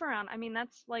life around. I mean,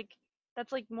 that's like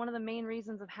that's like one of the main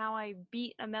reasons of how I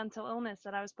beat a mental illness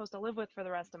that I was supposed to live with for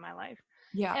the rest of my life.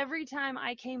 Yeah. Every time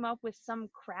I came up with some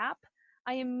crap,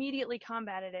 I immediately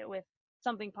combated it with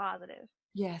something positive.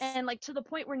 Yes. And like to the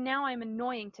point where now I'm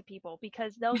annoying to people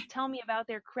because they'll tell me about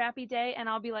their crappy day and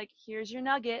I'll be like, here's your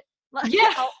nugget. Like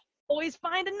Yeah. I'll always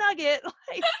find a nugget.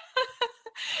 Like,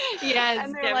 Yes,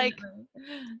 and definitely.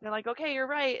 they're like, okay, you're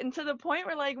right. And to the point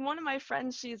where like one of my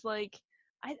friends, she's like,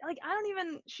 I don't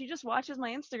even, she just watches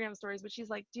my Instagram stories, but she's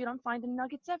like, dude, I'm finding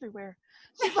nuggets everywhere.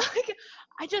 She's like,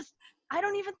 I just, I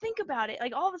don't even think about it.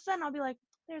 Like all of a sudden I'll be like,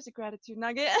 there's a gratitude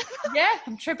nugget. Yeah,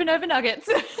 I'm tripping over nuggets.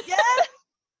 Yeah.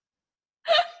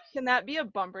 Can that be a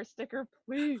bumper sticker,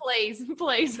 please?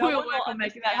 Please. No We'll one work will on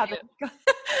making that happen. understand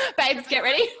Babes, get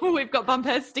ready. We've got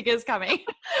bumper stickers coming.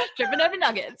 Tripping over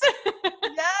nuggets.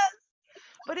 Yes.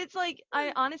 But it's like,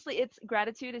 I honestly, it's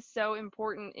gratitude is so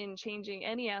important in changing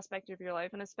any aspect of your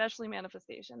life and especially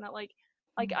manifestation that like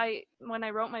I, when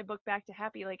I wrote my book Back to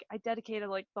Happy, like I dedicated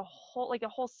like the whole, like a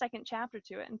whole second chapter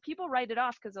to it. And people write it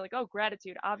off because they're like, oh,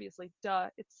 gratitude, obviously, duh,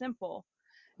 it's simple.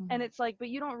 And it's like, but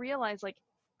you don't realize like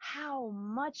how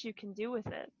much you can do with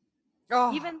it.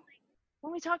 Oh, Even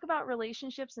when we talk about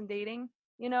relationships and dating,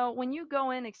 you know, when you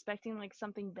go in expecting like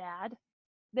something bad,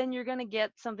 then you're going to get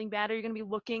something bad or you're going to be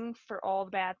looking for all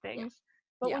the bad yeah. things.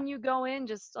 But Yeah. when you go in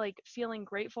just like feeling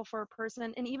grateful for a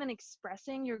person and even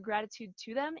expressing your gratitude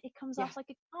to them, it comes Yeah. off like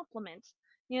a compliment.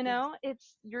 You Yes. know,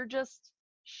 it's you're just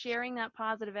sharing that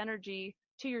positive energy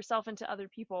to yourself and to other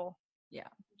people Yeah.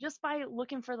 just by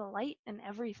looking for the light in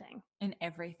everything. In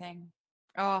everything.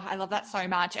 Oh, I love that so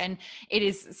much. And it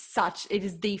is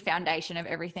the foundation of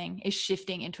everything is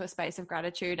shifting into a space of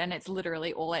gratitude. And it's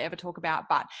literally all I ever talk about,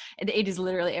 but it is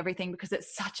literally everything because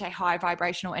it's such a high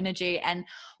vibrational energy. And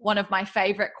one of my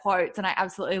favorite quotes, and I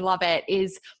absolutely love it,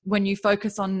 is when you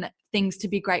focus on things to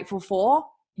be grateful for,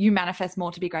 you manifest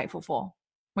more to be grateful for.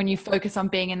 When you focus on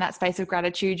being in that space of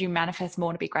gratitude, you manifest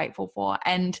more to be grateful for.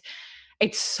 And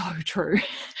it's so true.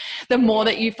 The more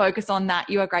that you focus on that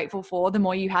you are grateful for, the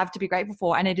more you have to be grateful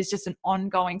for. And it is just an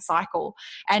ongoing cycle.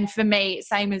 And for me,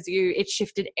 same as you, it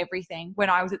shifted everything when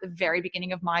I was at the very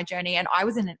beginning of my journey. And I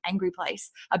was in an angry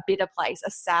place, a bitter place, a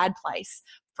sad place,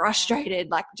 frustrated,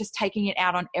 like just taking it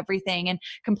out on everything and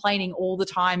complaining all the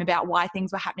time about why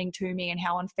things were happening to me and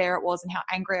how unfair it was and how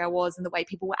angry I was and the way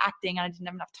people were acting. And I didn't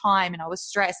have enough time and I was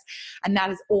stressed. And that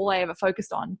is all I ever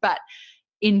focused on. But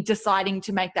in deciding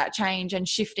to make that change and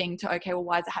shifting to, okay, well,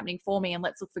 why is it happening for me? And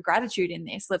let's look for gratitude in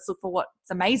this. Let's look for what's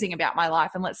amazing about my life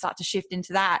and let's start to shift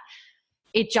into that.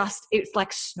 It's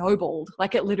like snowballed.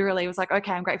 Like it literally was like,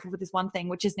 okay, I'm grateful for this one thing,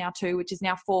 which is now 2, which is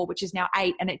now 4, which is now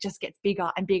 8. And it just gets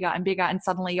bigger and bigger and bigger. And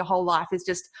suddenly your whole life is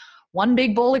just one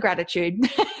big ball of gratitude.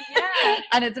 Yeah.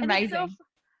 And it's And amazing.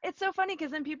 it's so funny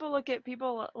because then people look at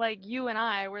people like you and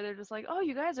I where they're just like, oh,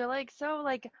 you guys are like so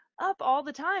like up all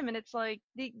the time. And it's like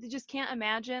they just can't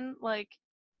imagine like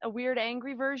a weird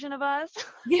angry version of us.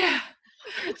 Yeah.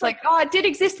 It's It's like like, oh, it did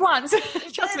exist once.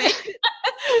 it Trust me. did.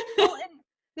 Well, and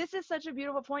this is such a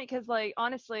beautiful point because like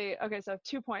honestly, okay, so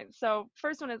 2 points. So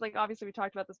first one is like obviously we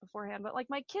talked about this beforehand, but like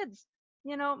my kids,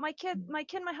 you know, and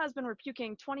my husband were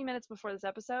puking 20 minutes before this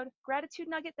episode. Gratitude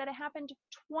nugget that it happened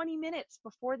 20 minutes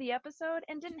before the episode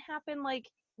and didn't happen like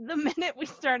the minute we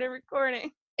started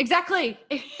recording. Exactly.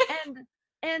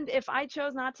 And if I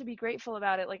chose not to be grateful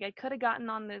about it, like I could have gotten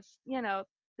on this, you know,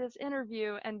 this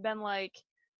interview and been like,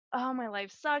 oh, my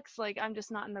life sucks. Like I'm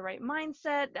just not in the right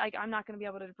mindset. Like I'm not going to be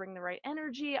able to bring the right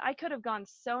energy. I could have gone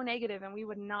so negative and we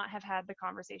would not have had the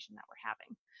conversation that we're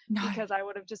having No. because I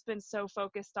would have just been so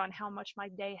focused on how much my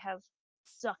day has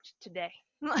sucked today.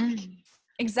 Like,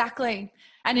 Exactly.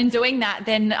 And in doing that,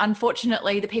 then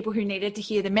unfortunately, the people who needed to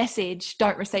hear the message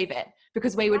don't receive it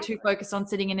because we were too exactly. focused on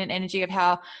sitting in an energy of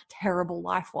how terrible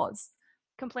life was.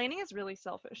 Complaining is really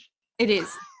selfish. It is.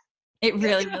 It It's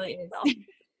really, really really is. selfish.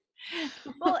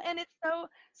 Well, and it's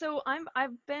so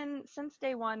I've been since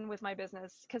day one with my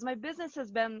business because my business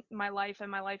has been my life and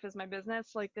my life is my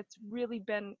business. Like it's really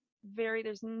been very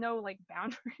there's no like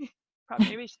boundary. Probably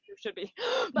maybe there should be,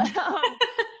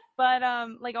 but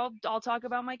like I'll talk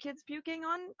about my kids puking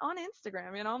on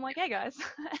Instagram. You know, I'm like, hey guys,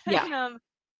 Yeah. and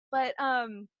but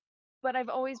um but I've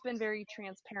always been very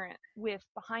transparent with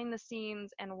behind the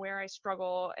scenes and where I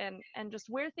struggle and just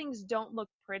where things don't look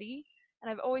pretty. And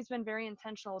I've always been very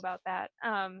intentional about that.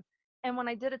 And when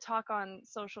I did a talk on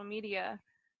social media,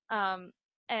 um,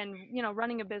 and you know,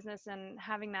 running a business and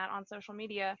having that on social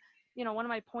media, you know, one of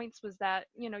my points was that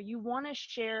you know you want to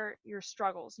share your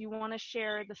struggles, you want to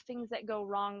share the things that go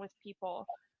wrong with people,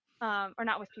 or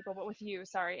not with people, but with you.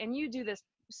 Sorry, and you do this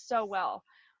so well.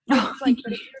 But Oh, it's like, thank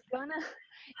but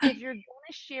you. if you're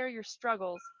gonna share your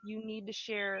struggles, you need to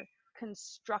share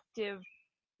constructive,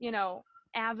 you know,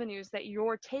 avenues that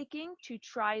you're taking to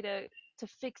try to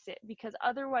fix it, because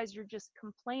otherwise you're just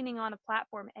complaining on a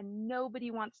platform and nobody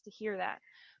wants to hear that.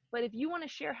 But if you want to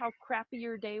share how crappy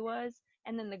your day was,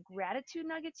 and then the gratitude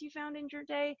nuggets you found in your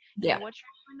day and Yeah. what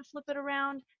you're doing to flip it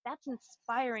around, that's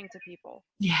inspiring to people.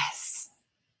 Yes.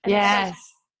 And Yes.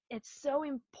 it's so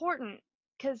important,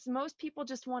 because most people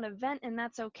just want to vent, and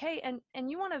that's okay.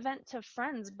 And you want to vent to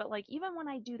friends, but like, even when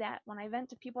I do that, when I vent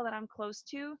to people that I'm close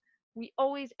to, we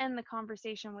always end the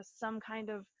conversation with some kind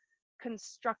of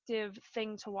constructive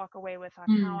thing to walk away with on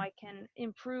how Mm. I can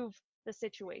improve the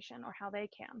situation or how they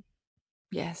can.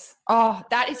 Yes. Oh,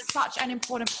 that is such an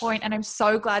important point, and I'm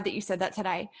so glad that you said that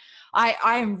today. I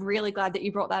am really glad that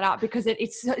you brought that up, because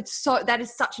it's so, that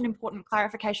is such an important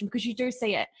clarification, because you do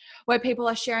see it where people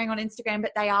are sharing on Instagram,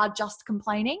 but they are just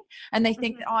complaining, and they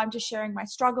think that, oh, I'm just sharing my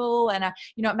struggle, and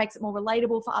it makes it more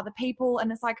relatable for other people.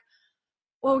 And it's like,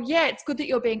 well, yeah, it's good that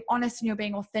you're being honest and you're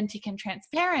being authentic and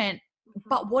transparent,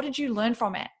 but what did you learn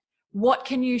from it? What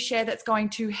can you share that's going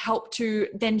to help to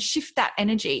then shift that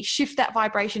energy, shift that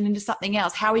vibration into something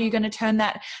else? How are you going to turn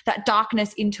that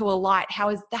darkness into a light? How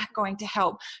is that going to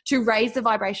help to raise the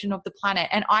vibration of the planet?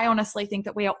 And I honestly think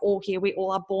that we are all here. We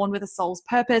all are born with a soul's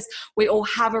purpose. We all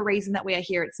have a reason that we are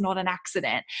here. It's not an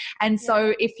accident. And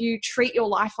so if you treat your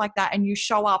life like that, and you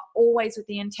show up always with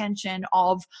the intention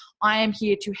of, I am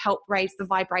here to help raise the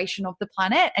vibration of the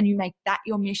planet, and you make that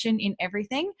your mission in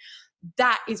everything,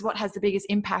 that is what has the biggest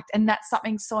impact. And that's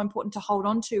something so important to hold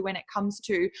on to when it comes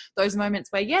to those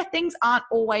moments where, yeah, things aren't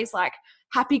always like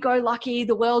happy-go-lucky,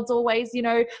 the world's always,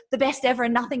 the best ever,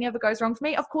 and nothing ever goes wrong for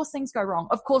me. Of course things go wrong.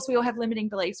 Of course we all have limiting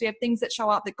beliefs. We have things that show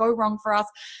up that go wrong for us,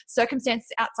 circumstances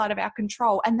outside of our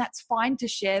control, and that's fine to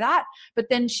share that. But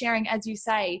then sharing, as you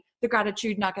say, the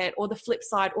gratitude nugget, or the flip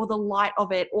side, or the light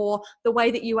of it, or the way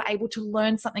that you were able to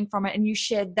learn something from it, and you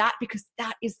shared that, because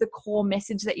that is the core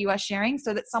message that you are sharing,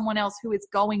 so that someone else who is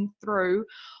going through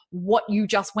what you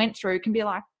just went through can be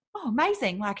like, oh,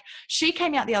 amazing. Like, she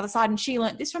came out the other side and she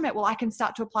learned this from it. Well, I can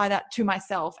start to apply that to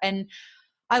myself. And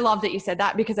I love that you said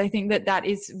that, because I think that that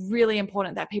is really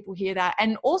important that people hear that.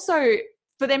 And also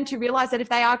for them to realize that if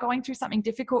they are going through something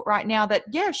difficult right now, that,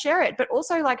 yeah, share it, but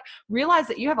also like realize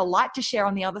that you have a light to share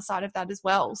on the other side of that as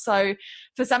well. So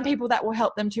for some people, that will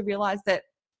help them to realize that,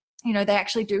 they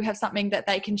actually do have something that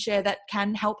they can share that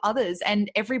can help others. And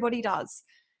everybody does.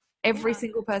 Every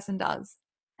single person does.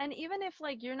 And even if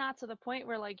like you're not to the point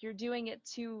where like you're doing it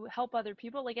to help other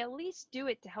people, like at least do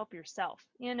it to help yourself,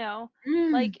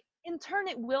 Mm. Like in turn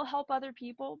it will help other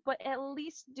people, but at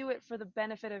least do it for the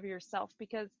benefit of yourself,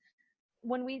 because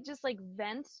when we just like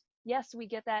vent, yes, we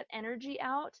get that energy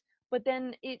out, but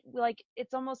then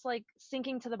it's almost like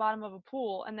sinking to the bottom of a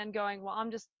pool and then going, well,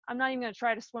 I'm not even going to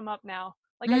try to swim up now.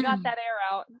 Like I got Mm. that air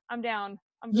out. I'm down.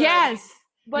 I'm good. Yes.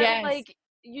 But Yes. like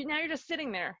you're just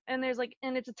sitting there, and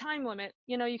and it's a time limit.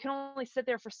 You can only sit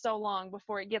there for so long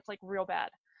before it gets like real bad.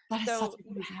 That is such So a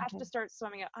you good have to example. start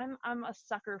swimming. I'm a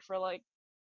sucker for like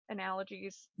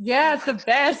analogies. Yeah, it's the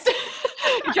best.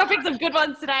 You're dropping some good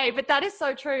ones today, but that is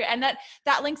so true. And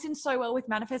that links in so well with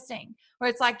manifesting, where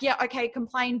it's like, yeah, okay,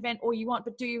 complain, vent all you want,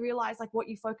 but do you realize like what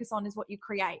you focus on is what you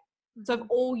create? So if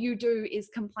all you do is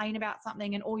complain about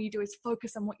something, and all you do is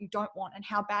focus on what you don't want and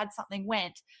how bad something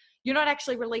went, you're not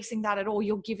actually releasing that at all.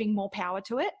 You're giving more power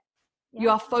to it. You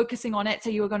Yeah. are focusing on it. So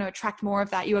you are going to attract more of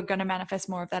that. You are going to manifest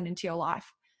more of that into your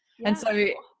life. And Yeah. so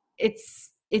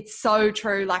it's so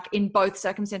true, like in both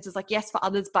circumstances, like yes, for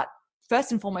others, but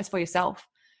first and foremost for yourself.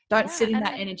 Don't Yeah. sit in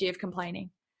that energy of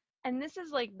complaining. And this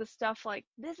is like the stuff, like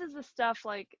this is the stuff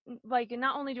like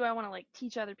not only do I want to like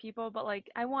teach other people, but like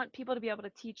I want people to be able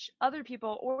to teach other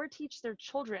people or teach their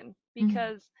children, Mm.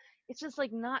 because it's just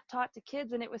like not taught to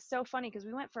kids. And it was so funny because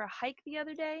we went for a hike the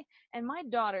other day, and my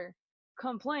daughter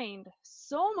complained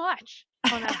so much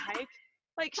on that hike.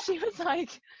 Like she was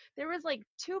like, there was like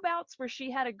two bouts where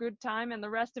she had a good time, and the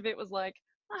rest of it was like,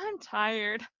 I'm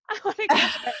tired, I want to go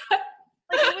bed.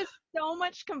 Like it was so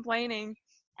much complaining,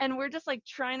 and we're just like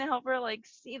trying to help her like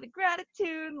see the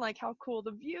gratitude, like how cool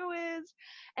the view is.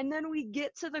 And then we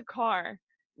get to the car.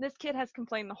 This kid has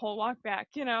complained the whole walk back.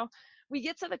 We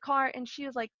get to the car, and she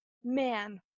was like,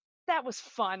 man, that was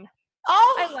fun,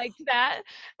 I Oh, liked that.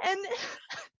 And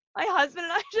my husband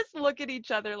and I just look at each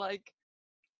other like,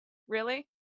 really?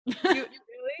 You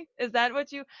really? Is that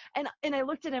what you? And I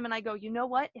looked at him and I go, you know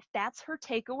what? If that's her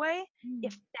takeaway,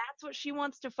 if that's what she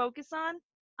wants to focus on,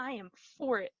 I am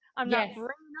for it. I'm not yes.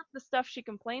 bringing up the stuff she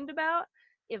complained about.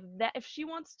 If she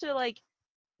wants to like,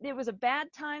 it was a bad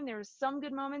time, there was some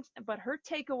good moments, but her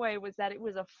takeaway was that it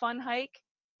was a fun hike.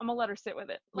 gonna let her sit with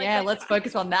it. Like, Yeah, let's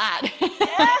focus on that.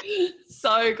 yeah.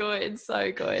 So good.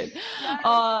 So good. Yes.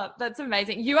 Oh, that's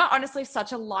amazing. You are honestly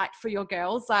such a light for your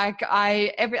girls. Like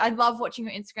I love watching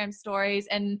your Instagram stories,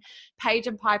 and Paige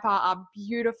and Piper are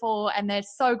beautiful and they're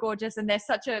so gorgeous, and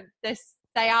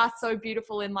they are so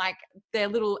beautiful in like their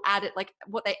little added, like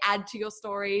what they add to your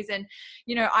stories. And,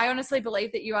 you know, I honestly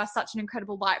believe that you are such an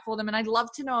incredible light for them. And I'd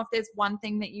love to know if there's one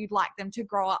thing that you'd like them to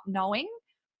grow up knowing,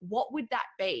 what would that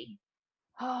be?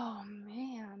 Oh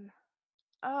man.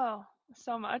 Oh,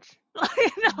 so much.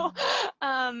 Like, no.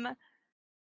 Um,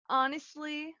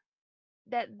 honestly,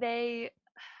 that they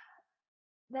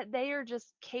that they are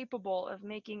just capable of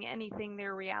making anything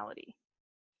their reality.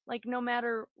 Like, no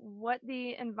matter what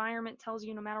the environment tells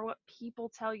you, no matter what people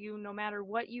tell you, no matter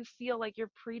what you feel like you're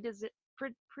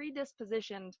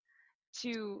predispositioned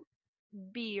to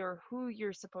be, or who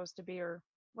you're supposed to be, or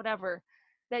whatever,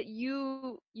 that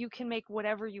you can make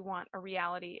whatever you want a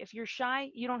reality. If you're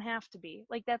shy, you don't have to be.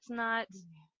 Like, that's not,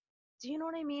 do you know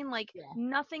what I mean? Like, Yeah.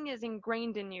 nothing is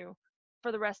ingrained in you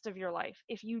for the rest of your life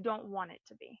if you don't want it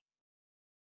to be.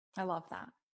 I love that.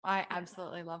 I Yeah.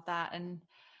 absolutely love that. And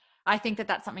I think that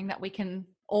that's something that we can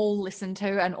all listen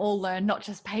to and all learn, not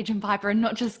just Paige and Piper and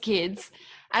not just kids,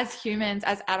 as humans,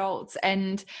 as adults.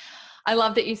 And I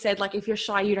love that you said, like, if you're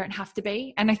shy, you don't have to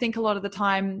be. And I think a lot of the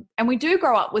time, and we do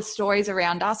grow up with stories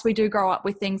around us. We do grow up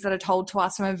with things that are told to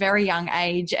us from a very young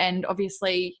age. And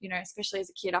obviously, you know, especially as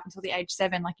a kid up until the age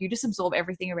 7, like you just absorb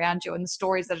everything around you, and the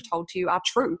stories that are told to you are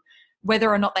true.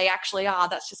 Whether or not they actually are,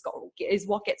 that's just is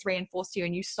what gets reinforced to you,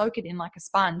 and you soak it in like a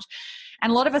sponge.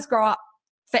 And a lot of us grow up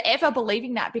forever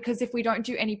believing that, because if we don't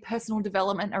do any personal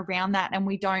development around that and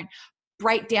we don't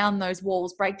break down those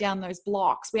walls, break down those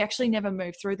blocks, we actually never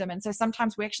move through them. And so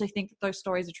sometimes we actually think that those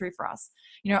stories are true for us.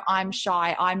 You know, I'm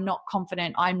shy, I'm not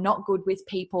confident, I'm not good with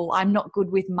people, I'm not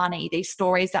good with money. These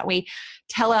stories that we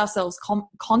tell ourselves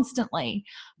constantly.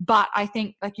 But I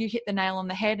think, like, you hit the nail on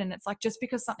the head, and it's like, just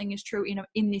because something is true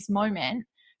in this moment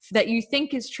that you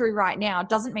think is true right now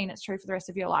doesn't mean it's true for the rest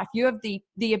of your life. You have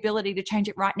the ability to change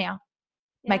it right now.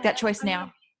 Make Yeah. that choice I mean,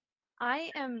 now.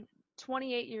 I am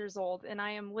 28 years old and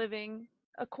I am living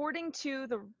according to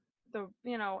the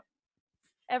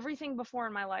everything before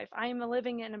in my life. I am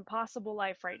living an impossible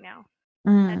life right now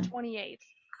at Mm. 28.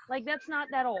 Like, that's not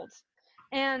that old.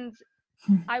 And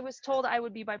I was told I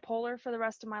would be bipolar for the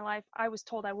rest of my life. I was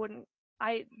told I wouldn't.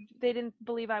 I They didn't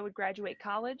believe I would graduate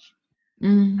college. I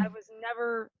Mm. was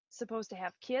never supposed to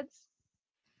have kids.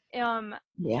 Um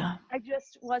Yeah. I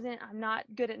just wasn't. I'm not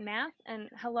good at math, and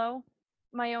hello,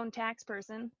 my own tax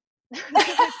person. Well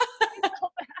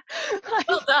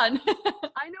Like, done.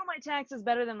 I know my taxes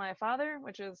better than my father,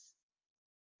 which is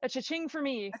a cha-ching for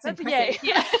me. That's That's a yay, impressive.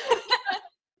 Yeah.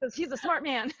 because he's a smart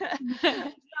man.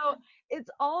 So it's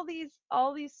all these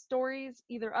stories.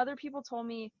 Either other people told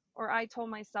me or I told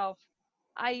myself.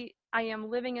 I am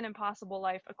living an impossible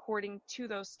life according to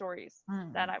those stories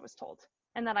that Mm. I was told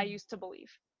and that I used to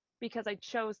believe, because I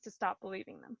chose to stop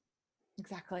believing them.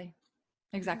 Exactly. Mhm.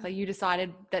 Exactly. You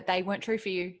decided that they weren't true for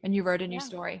you, and you wrote a new Yeah,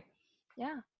 story.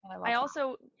 yeah. I I love that.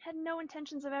 also had no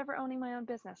intentions of ever owning my own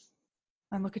business.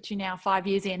 And look at you now, 5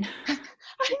 years in. I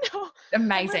know. I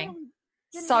Amazing. literally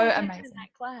didn't So pay attention in amazing.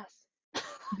 that class.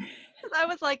 'Cause I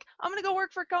was like, I'm gonna go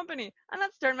work for a company. I'm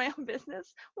not starting my own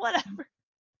business. Whatever.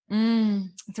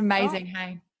 It's Oh, amazing.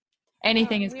 Hey, no,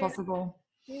 anything is possible.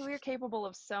 we're capable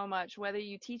of so much. Whether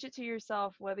you teach it to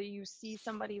yourself, whether you see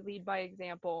somebody lead by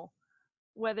example,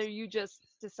 whether you just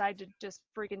decide to just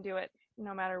freaking do it,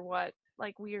 no matter what.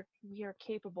 Like, we are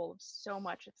capable of so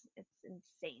much. It's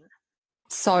insane.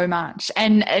 So much.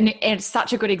 And it's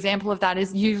such a good example of that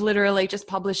is you've literally just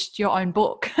published your own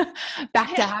book, Back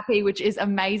to Yeah. Happy, which is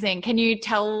amazing. Can you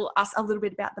tell us a little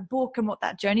bit about the book and what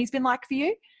that journey's been like for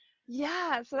you?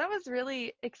 Yeah, so that was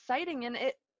really exciting, and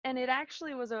it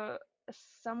actually was a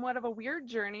somewhat of a weird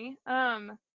journey.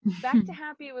 Back to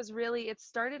Happy was really, it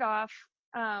started off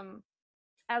um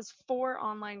as 4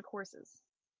 online courses,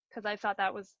 because I thought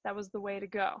that was the way to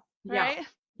go, Yeah. right?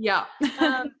 Yeah.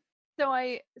 Um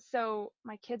so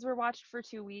my kids were watched for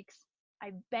 2 weeks.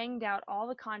 I banged out all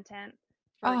the content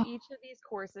for Oh, each of these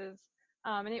courses.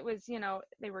 And it was,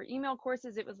 they were email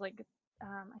courses. It was like,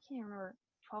 I can't remember,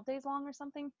 12 days long or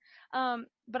something.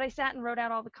 But I sat and wrote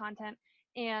out all the content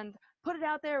and put it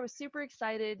out there. I was super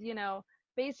excited.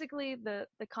 Basically the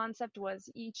concept was,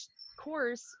 each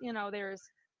course, there's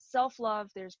self-love,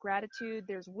 there's gratitude,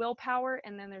 there's willpower,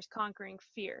 and then there's conquering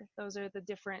fear. Those are the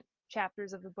different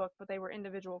chapters of the book, but they were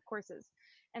individual courses.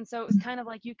 And so it was kind of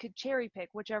like you could cherry pick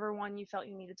whichever one you felt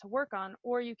you needed to work on,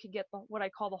 or you could get what I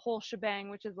call the whole shebang,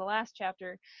 which is the last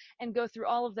chapter, and go through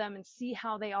all of them and see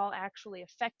how they all actually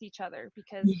affect each other,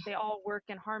 because Yeah. they all work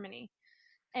in harmony.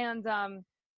 And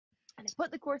I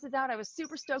put the courses out. I was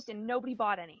super stoked, and nobody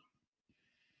bought any.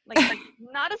 Like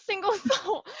not a single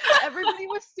soul. Everybody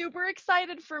was super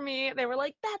excited for me. They were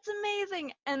like, "That's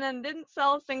amazing," and then didn't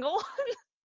sell a single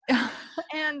one.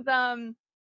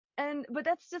 And but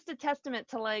that's just a testament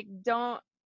to, like, don't,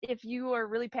 if you are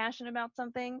really passionate about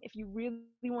something, if you really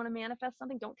want to manifest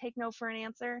something, don't take no for an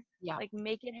answer. Yeah. Like,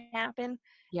 make it happen.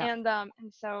 Yeah. And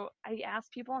so I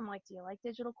asked people, I'm like, do you like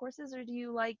digital courses, or do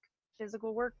you like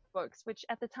physical workbooks? Which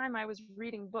at the time I was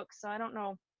reading books, so I don't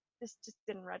know, this just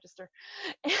didn't register.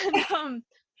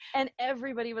 And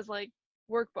everybody was like,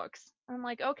 workbooks. I'm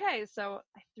like, okay. So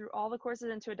I threw all the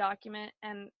courses into a document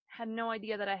and had no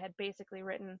idea that I had basically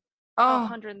written a Oh,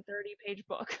 130-page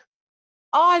book.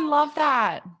 oh, I love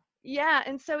that. Yeah,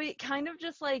 and so it kind of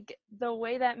just, like, the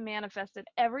way that manifested,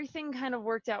 everything kind of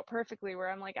worked out perfectly, where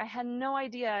I'm like, I had no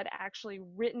idea I'd actually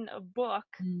written a book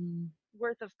Mm.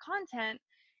 worth of content.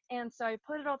 And so I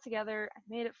put it all together, I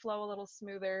made it flow a little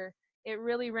smoother. It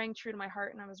really rang true to my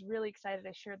heart, and I was really excited.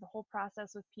 I shared the whole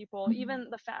process with people, even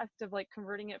the fact of, like,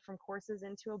 converting it from courses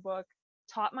into a book,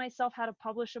 taught myself how to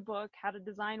publish a book, how to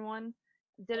design one,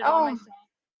 did it all Oh, myself.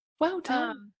 well done.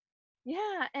 Um,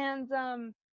 yeah, and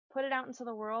put it out into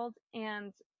the world,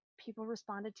 and people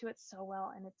responded to it so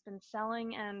well, and it's been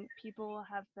selling, and people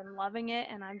have been loving it,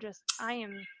 and I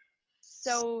am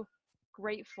so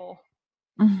grateful.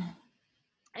 Mm.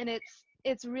 And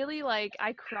it's really, like,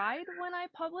 I cried when I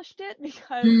published it,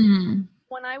 because Mm.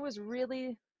 when I was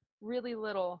really, really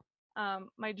little,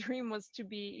 my dream was to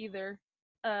be either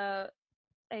uh,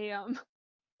 a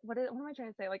what am I trying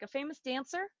to say? Like, a famous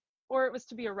dancer, or it was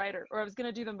to be a writer, or I was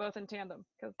gonna do them both in tandem,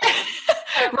 because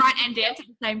that was Right, the and deal. dance at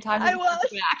the same time as I a was,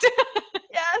 physical act.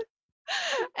 yes.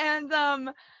 And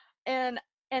and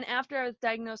and after I was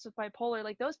diagnosed with bipolar,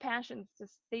 like, those passions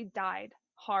just, they died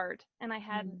hard, and I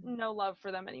had Mm. no love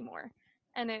for them anymore.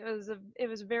 And it was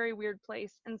a very weird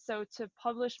place. And so to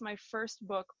publish my first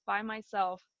book by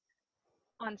myself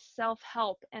on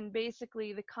self-help, and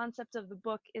basically the concept of the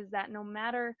book is that no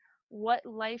matter what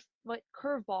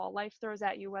curveball life throws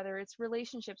at you, whether it's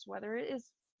relationships, whether it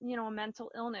is, a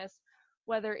mental illness,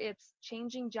 whether it's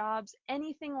changing jobs,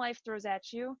 anything life throws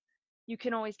at you, you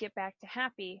can always get back to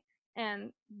happy.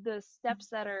 And the steps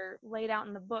that are laid out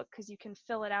in the book, because you can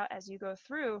fill it out as you go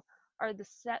through, are the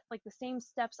same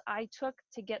steps I took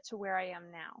to get to where I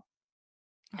am now.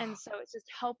 And so it's just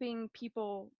helping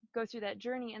people go through that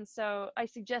journey. And so I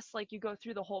suggest, like, you go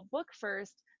through the whole book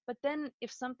first, but then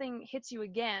if something hits you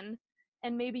again,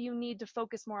 and maybe you need to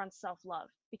focus more on self-love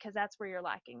because that's where you're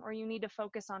lacking, or you need to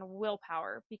focus on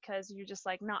willpower because you're just,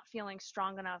 like, not feeling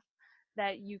strong enough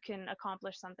that you can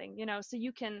accomplish something, so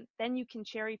you can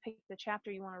cherry pick the chapter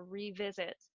you want to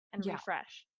revisit and Yeah,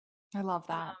 refresh. I love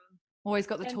that. um, Always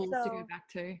got the and tools to go so back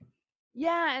to.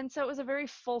 yeah, and so it was a very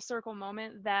full circle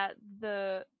moment that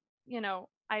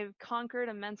I've conquered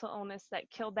a mental illness that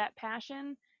killed that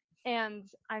passion, and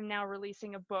I'm now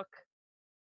releasing a book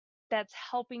that's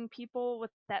helping people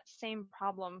with that same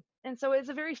problem. And so it's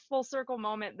a very full circle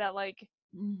moment that, like,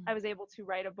 Mm. I was able to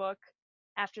write a book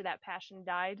after that passion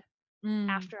died, Mm.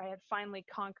 after I had finally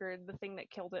conquered the thing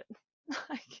that killed it.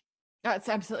 Like, That's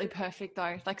absolutely perfect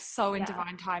though. Like so in yeah.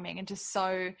 divine timing and just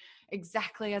so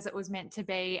exactly as it was meant to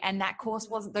be. And that course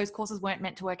Mhm. wasn't, those courses weren't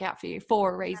meant to work out for you for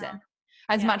a No. reason.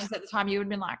 As Yeah. much as at the time you would have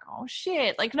been like, oh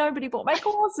shit, like nobody bought my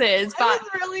courses. I But was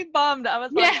really bummed. I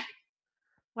was like, yeah,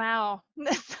 wow,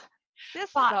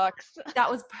 this but sucks. that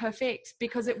was perfect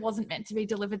because it wasn't meant to be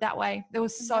delivered that way. It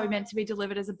was so No. meant to be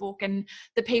delivered as a book. And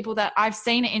the people that I've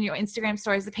seen it in your Instagram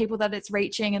stories, the people that it's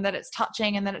reaching and that it's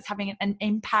touching and that it's having an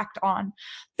impact on,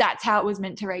 that's how it was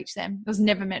meant to reach them. It was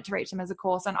never meant to reach them as a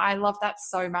course. And I love that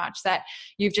so much that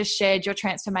you've just shared your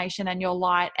transformation and your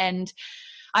light. And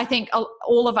I think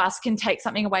all of us can take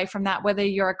something away from that, whether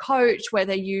you're a coach,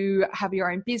 whether you have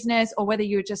your own business, or whether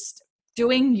you're just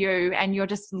doing you and you're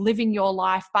just living your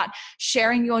life, but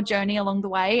sharing your journey along the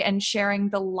way and sharing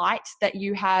the light that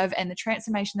you have and the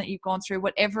transformation that you've gone through,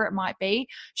 whatever it might be,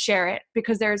 share it,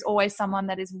 because there is always someone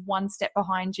that is one step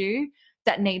behind you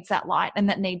that needs that light and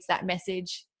that needs that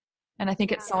message. And I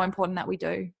think it's Yeah. so important that we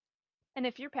do. And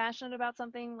if you're passionate about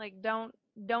something, like, don't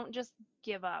just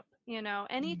give up.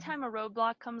 Anytime a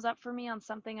roadblock comes up for me on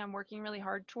something I'm working really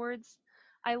hard towards,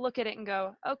 I look at it and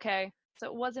go, okay,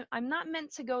 so I'm not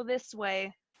meant to go this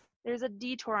way. There's a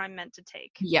detour I'm meant to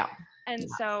take. Yeah. And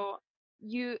so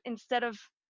instead of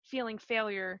feeling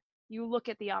failure, you look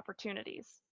at the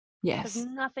opportunities. Because Yes.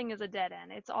 nothing is a dead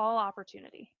end. It's all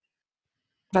opportunity.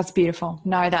 That's beautiful.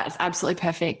 No, that's absolutely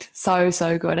perfect. So,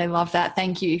 so good. I love that.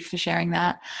 Thank you for sharing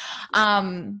that.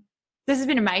 This has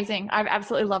been amazing. I've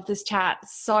absolutely loved this chat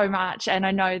so much. And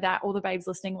I know that all the babes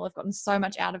listening will have gotten so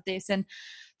much out of this. And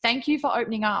thank you for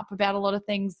opening up about a lot of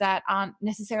things that aren't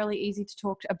necessarily easy to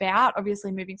talk about.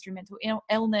 Obviously, moving through mental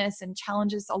illness and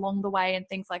challenges along the way and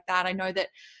things like that. I know that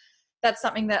that's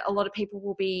something that a lot of people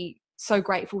will be so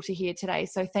grateful to hear today.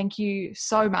 So thank you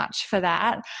so much for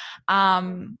that.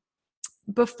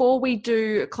 Before we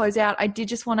do close out, I did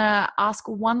just want to ask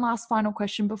one last final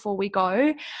question before we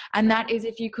go. And that is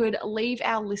if you could leave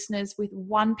our listeners with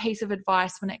one piece of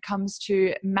advice when it comes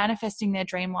to manifesting their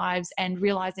dream lives and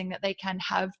realizing that they can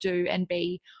have, do, and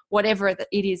be whatever it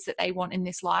is that they want in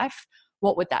this life,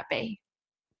 what would that be?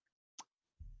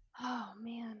 Oh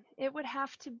man, it would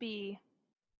have to be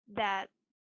that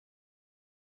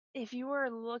if you are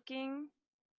looking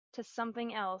to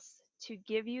something else to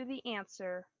give you the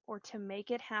answer or to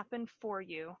make it happen for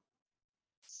you,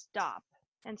 stop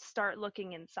and start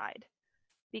looking inside,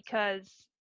 because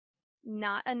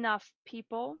not enough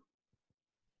people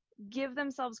give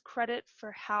themselves credit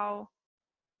for how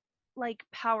like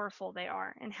powerful they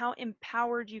are and how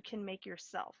empowered you can make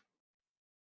yourself.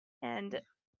 And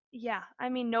yeah, I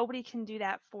mean, nobody can do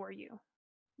that for you.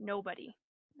 Nobody.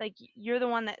 Like, you're the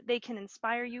one that they can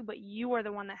inspire you, but you are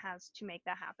the one that has to make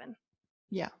that happen.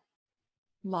 Yeah.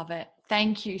 Love it.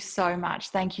 Thank you so much.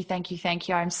 Thank you, thank you, thank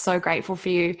you. I'm so grateful for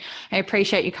you. I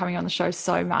appreciate you coming on the show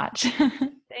so much.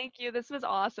 Thank you. This was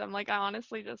awesome. Like, I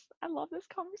honestly I love this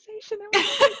conversation.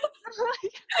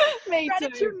 Me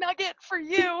Gratitude too. nugget for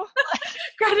you.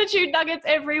 Gratitude nuggets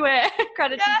everywhere.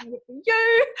 Gratitude nugget for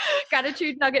you.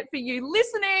 Gratitude nugget for you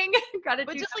listening.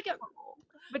 Gratitude.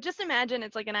 But just imagine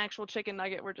it's like an actual chicken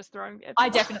nugget we're just throwing at I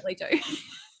people. definitely do.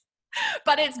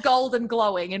 But it's gold and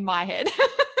glowing in my head.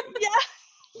 Yeah.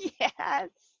 Yes.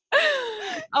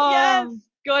 Yes. Yes.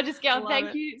 Gorgeous girl. Love Thank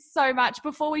it. you so much.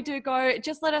 Before we do go,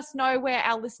 just let us know where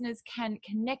our listeners can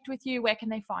connect with you. Where can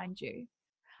they find you?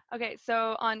 Okay,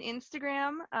 so on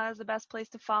Instagram is the best place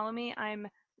to follow me. I'm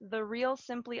the real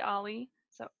Simply Ollie,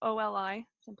 so OLI,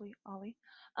 Simply Ollie.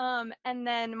 And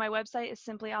then my website is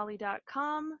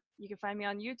simplyollie.com. You can find me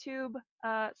on YouTube,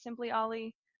 Simply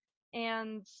Ollie,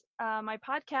 and my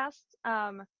podcast.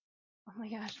 Oh my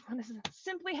gosh, what is it?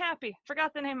 Simply Happy.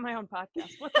 Forgot the name of my own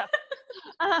podcast. What's up?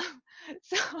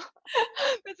 So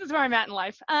this is where I'm at in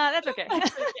life. That's okay.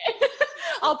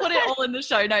 I'll put it all in the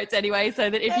show notes anyway, so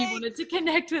that if you wanted to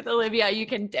connect with Olivia, you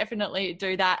can definitely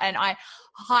do that. And I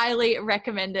highly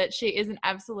recommend it. She is an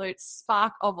absolute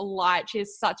spark of light. She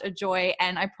is such a joy,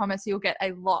 and I promise you'll get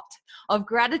a lot of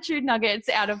gratitude nuggets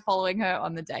out of following her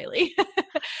on the daily.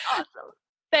 Awesome.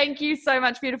 Thank you so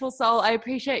much, beautiful soul. I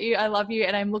appreciate you. I love you,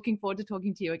 and I'm looking forward to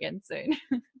talking to you again soon.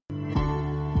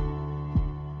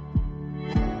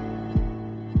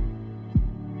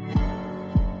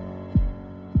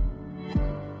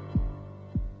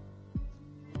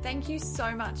 Thank you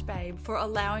so much, babe, for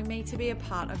allowing me to be a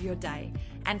part of your day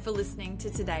and for listening to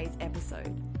today's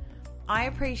episode. I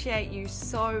appreciate you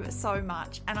so, so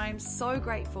much, and I am so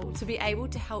grateful to be able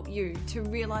to help you to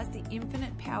realize the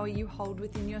infinite power you hold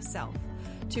within yourself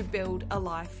to build a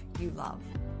life you love.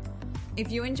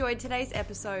 If you enjoyed today's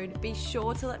episode, be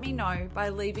sure to let me know by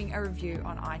leaving a review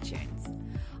on iTunes.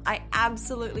 I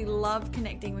absolutely love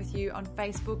connecting with you on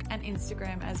Facebook and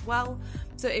Instagram as well.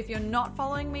 So if you're not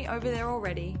following me over there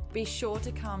already, be sure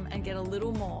to come and get a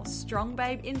little more Strong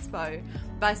Babe inspo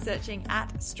by searching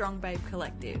at Strong Babe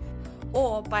Collective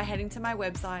or by heading to my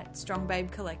website,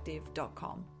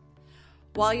 strongbabecollective.com.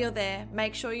 While you're there,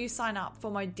 make sure you sign up for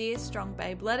my Dear Strong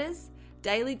Babe letters,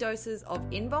 daily doses of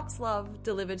inbox love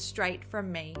delivered straight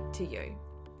from me to you.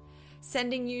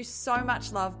 Sending you so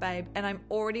much love, babe, and I'm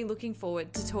already looking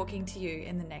forward to talking to you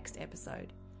in the next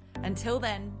episode. Until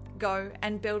then, go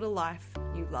and build a life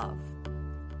you love.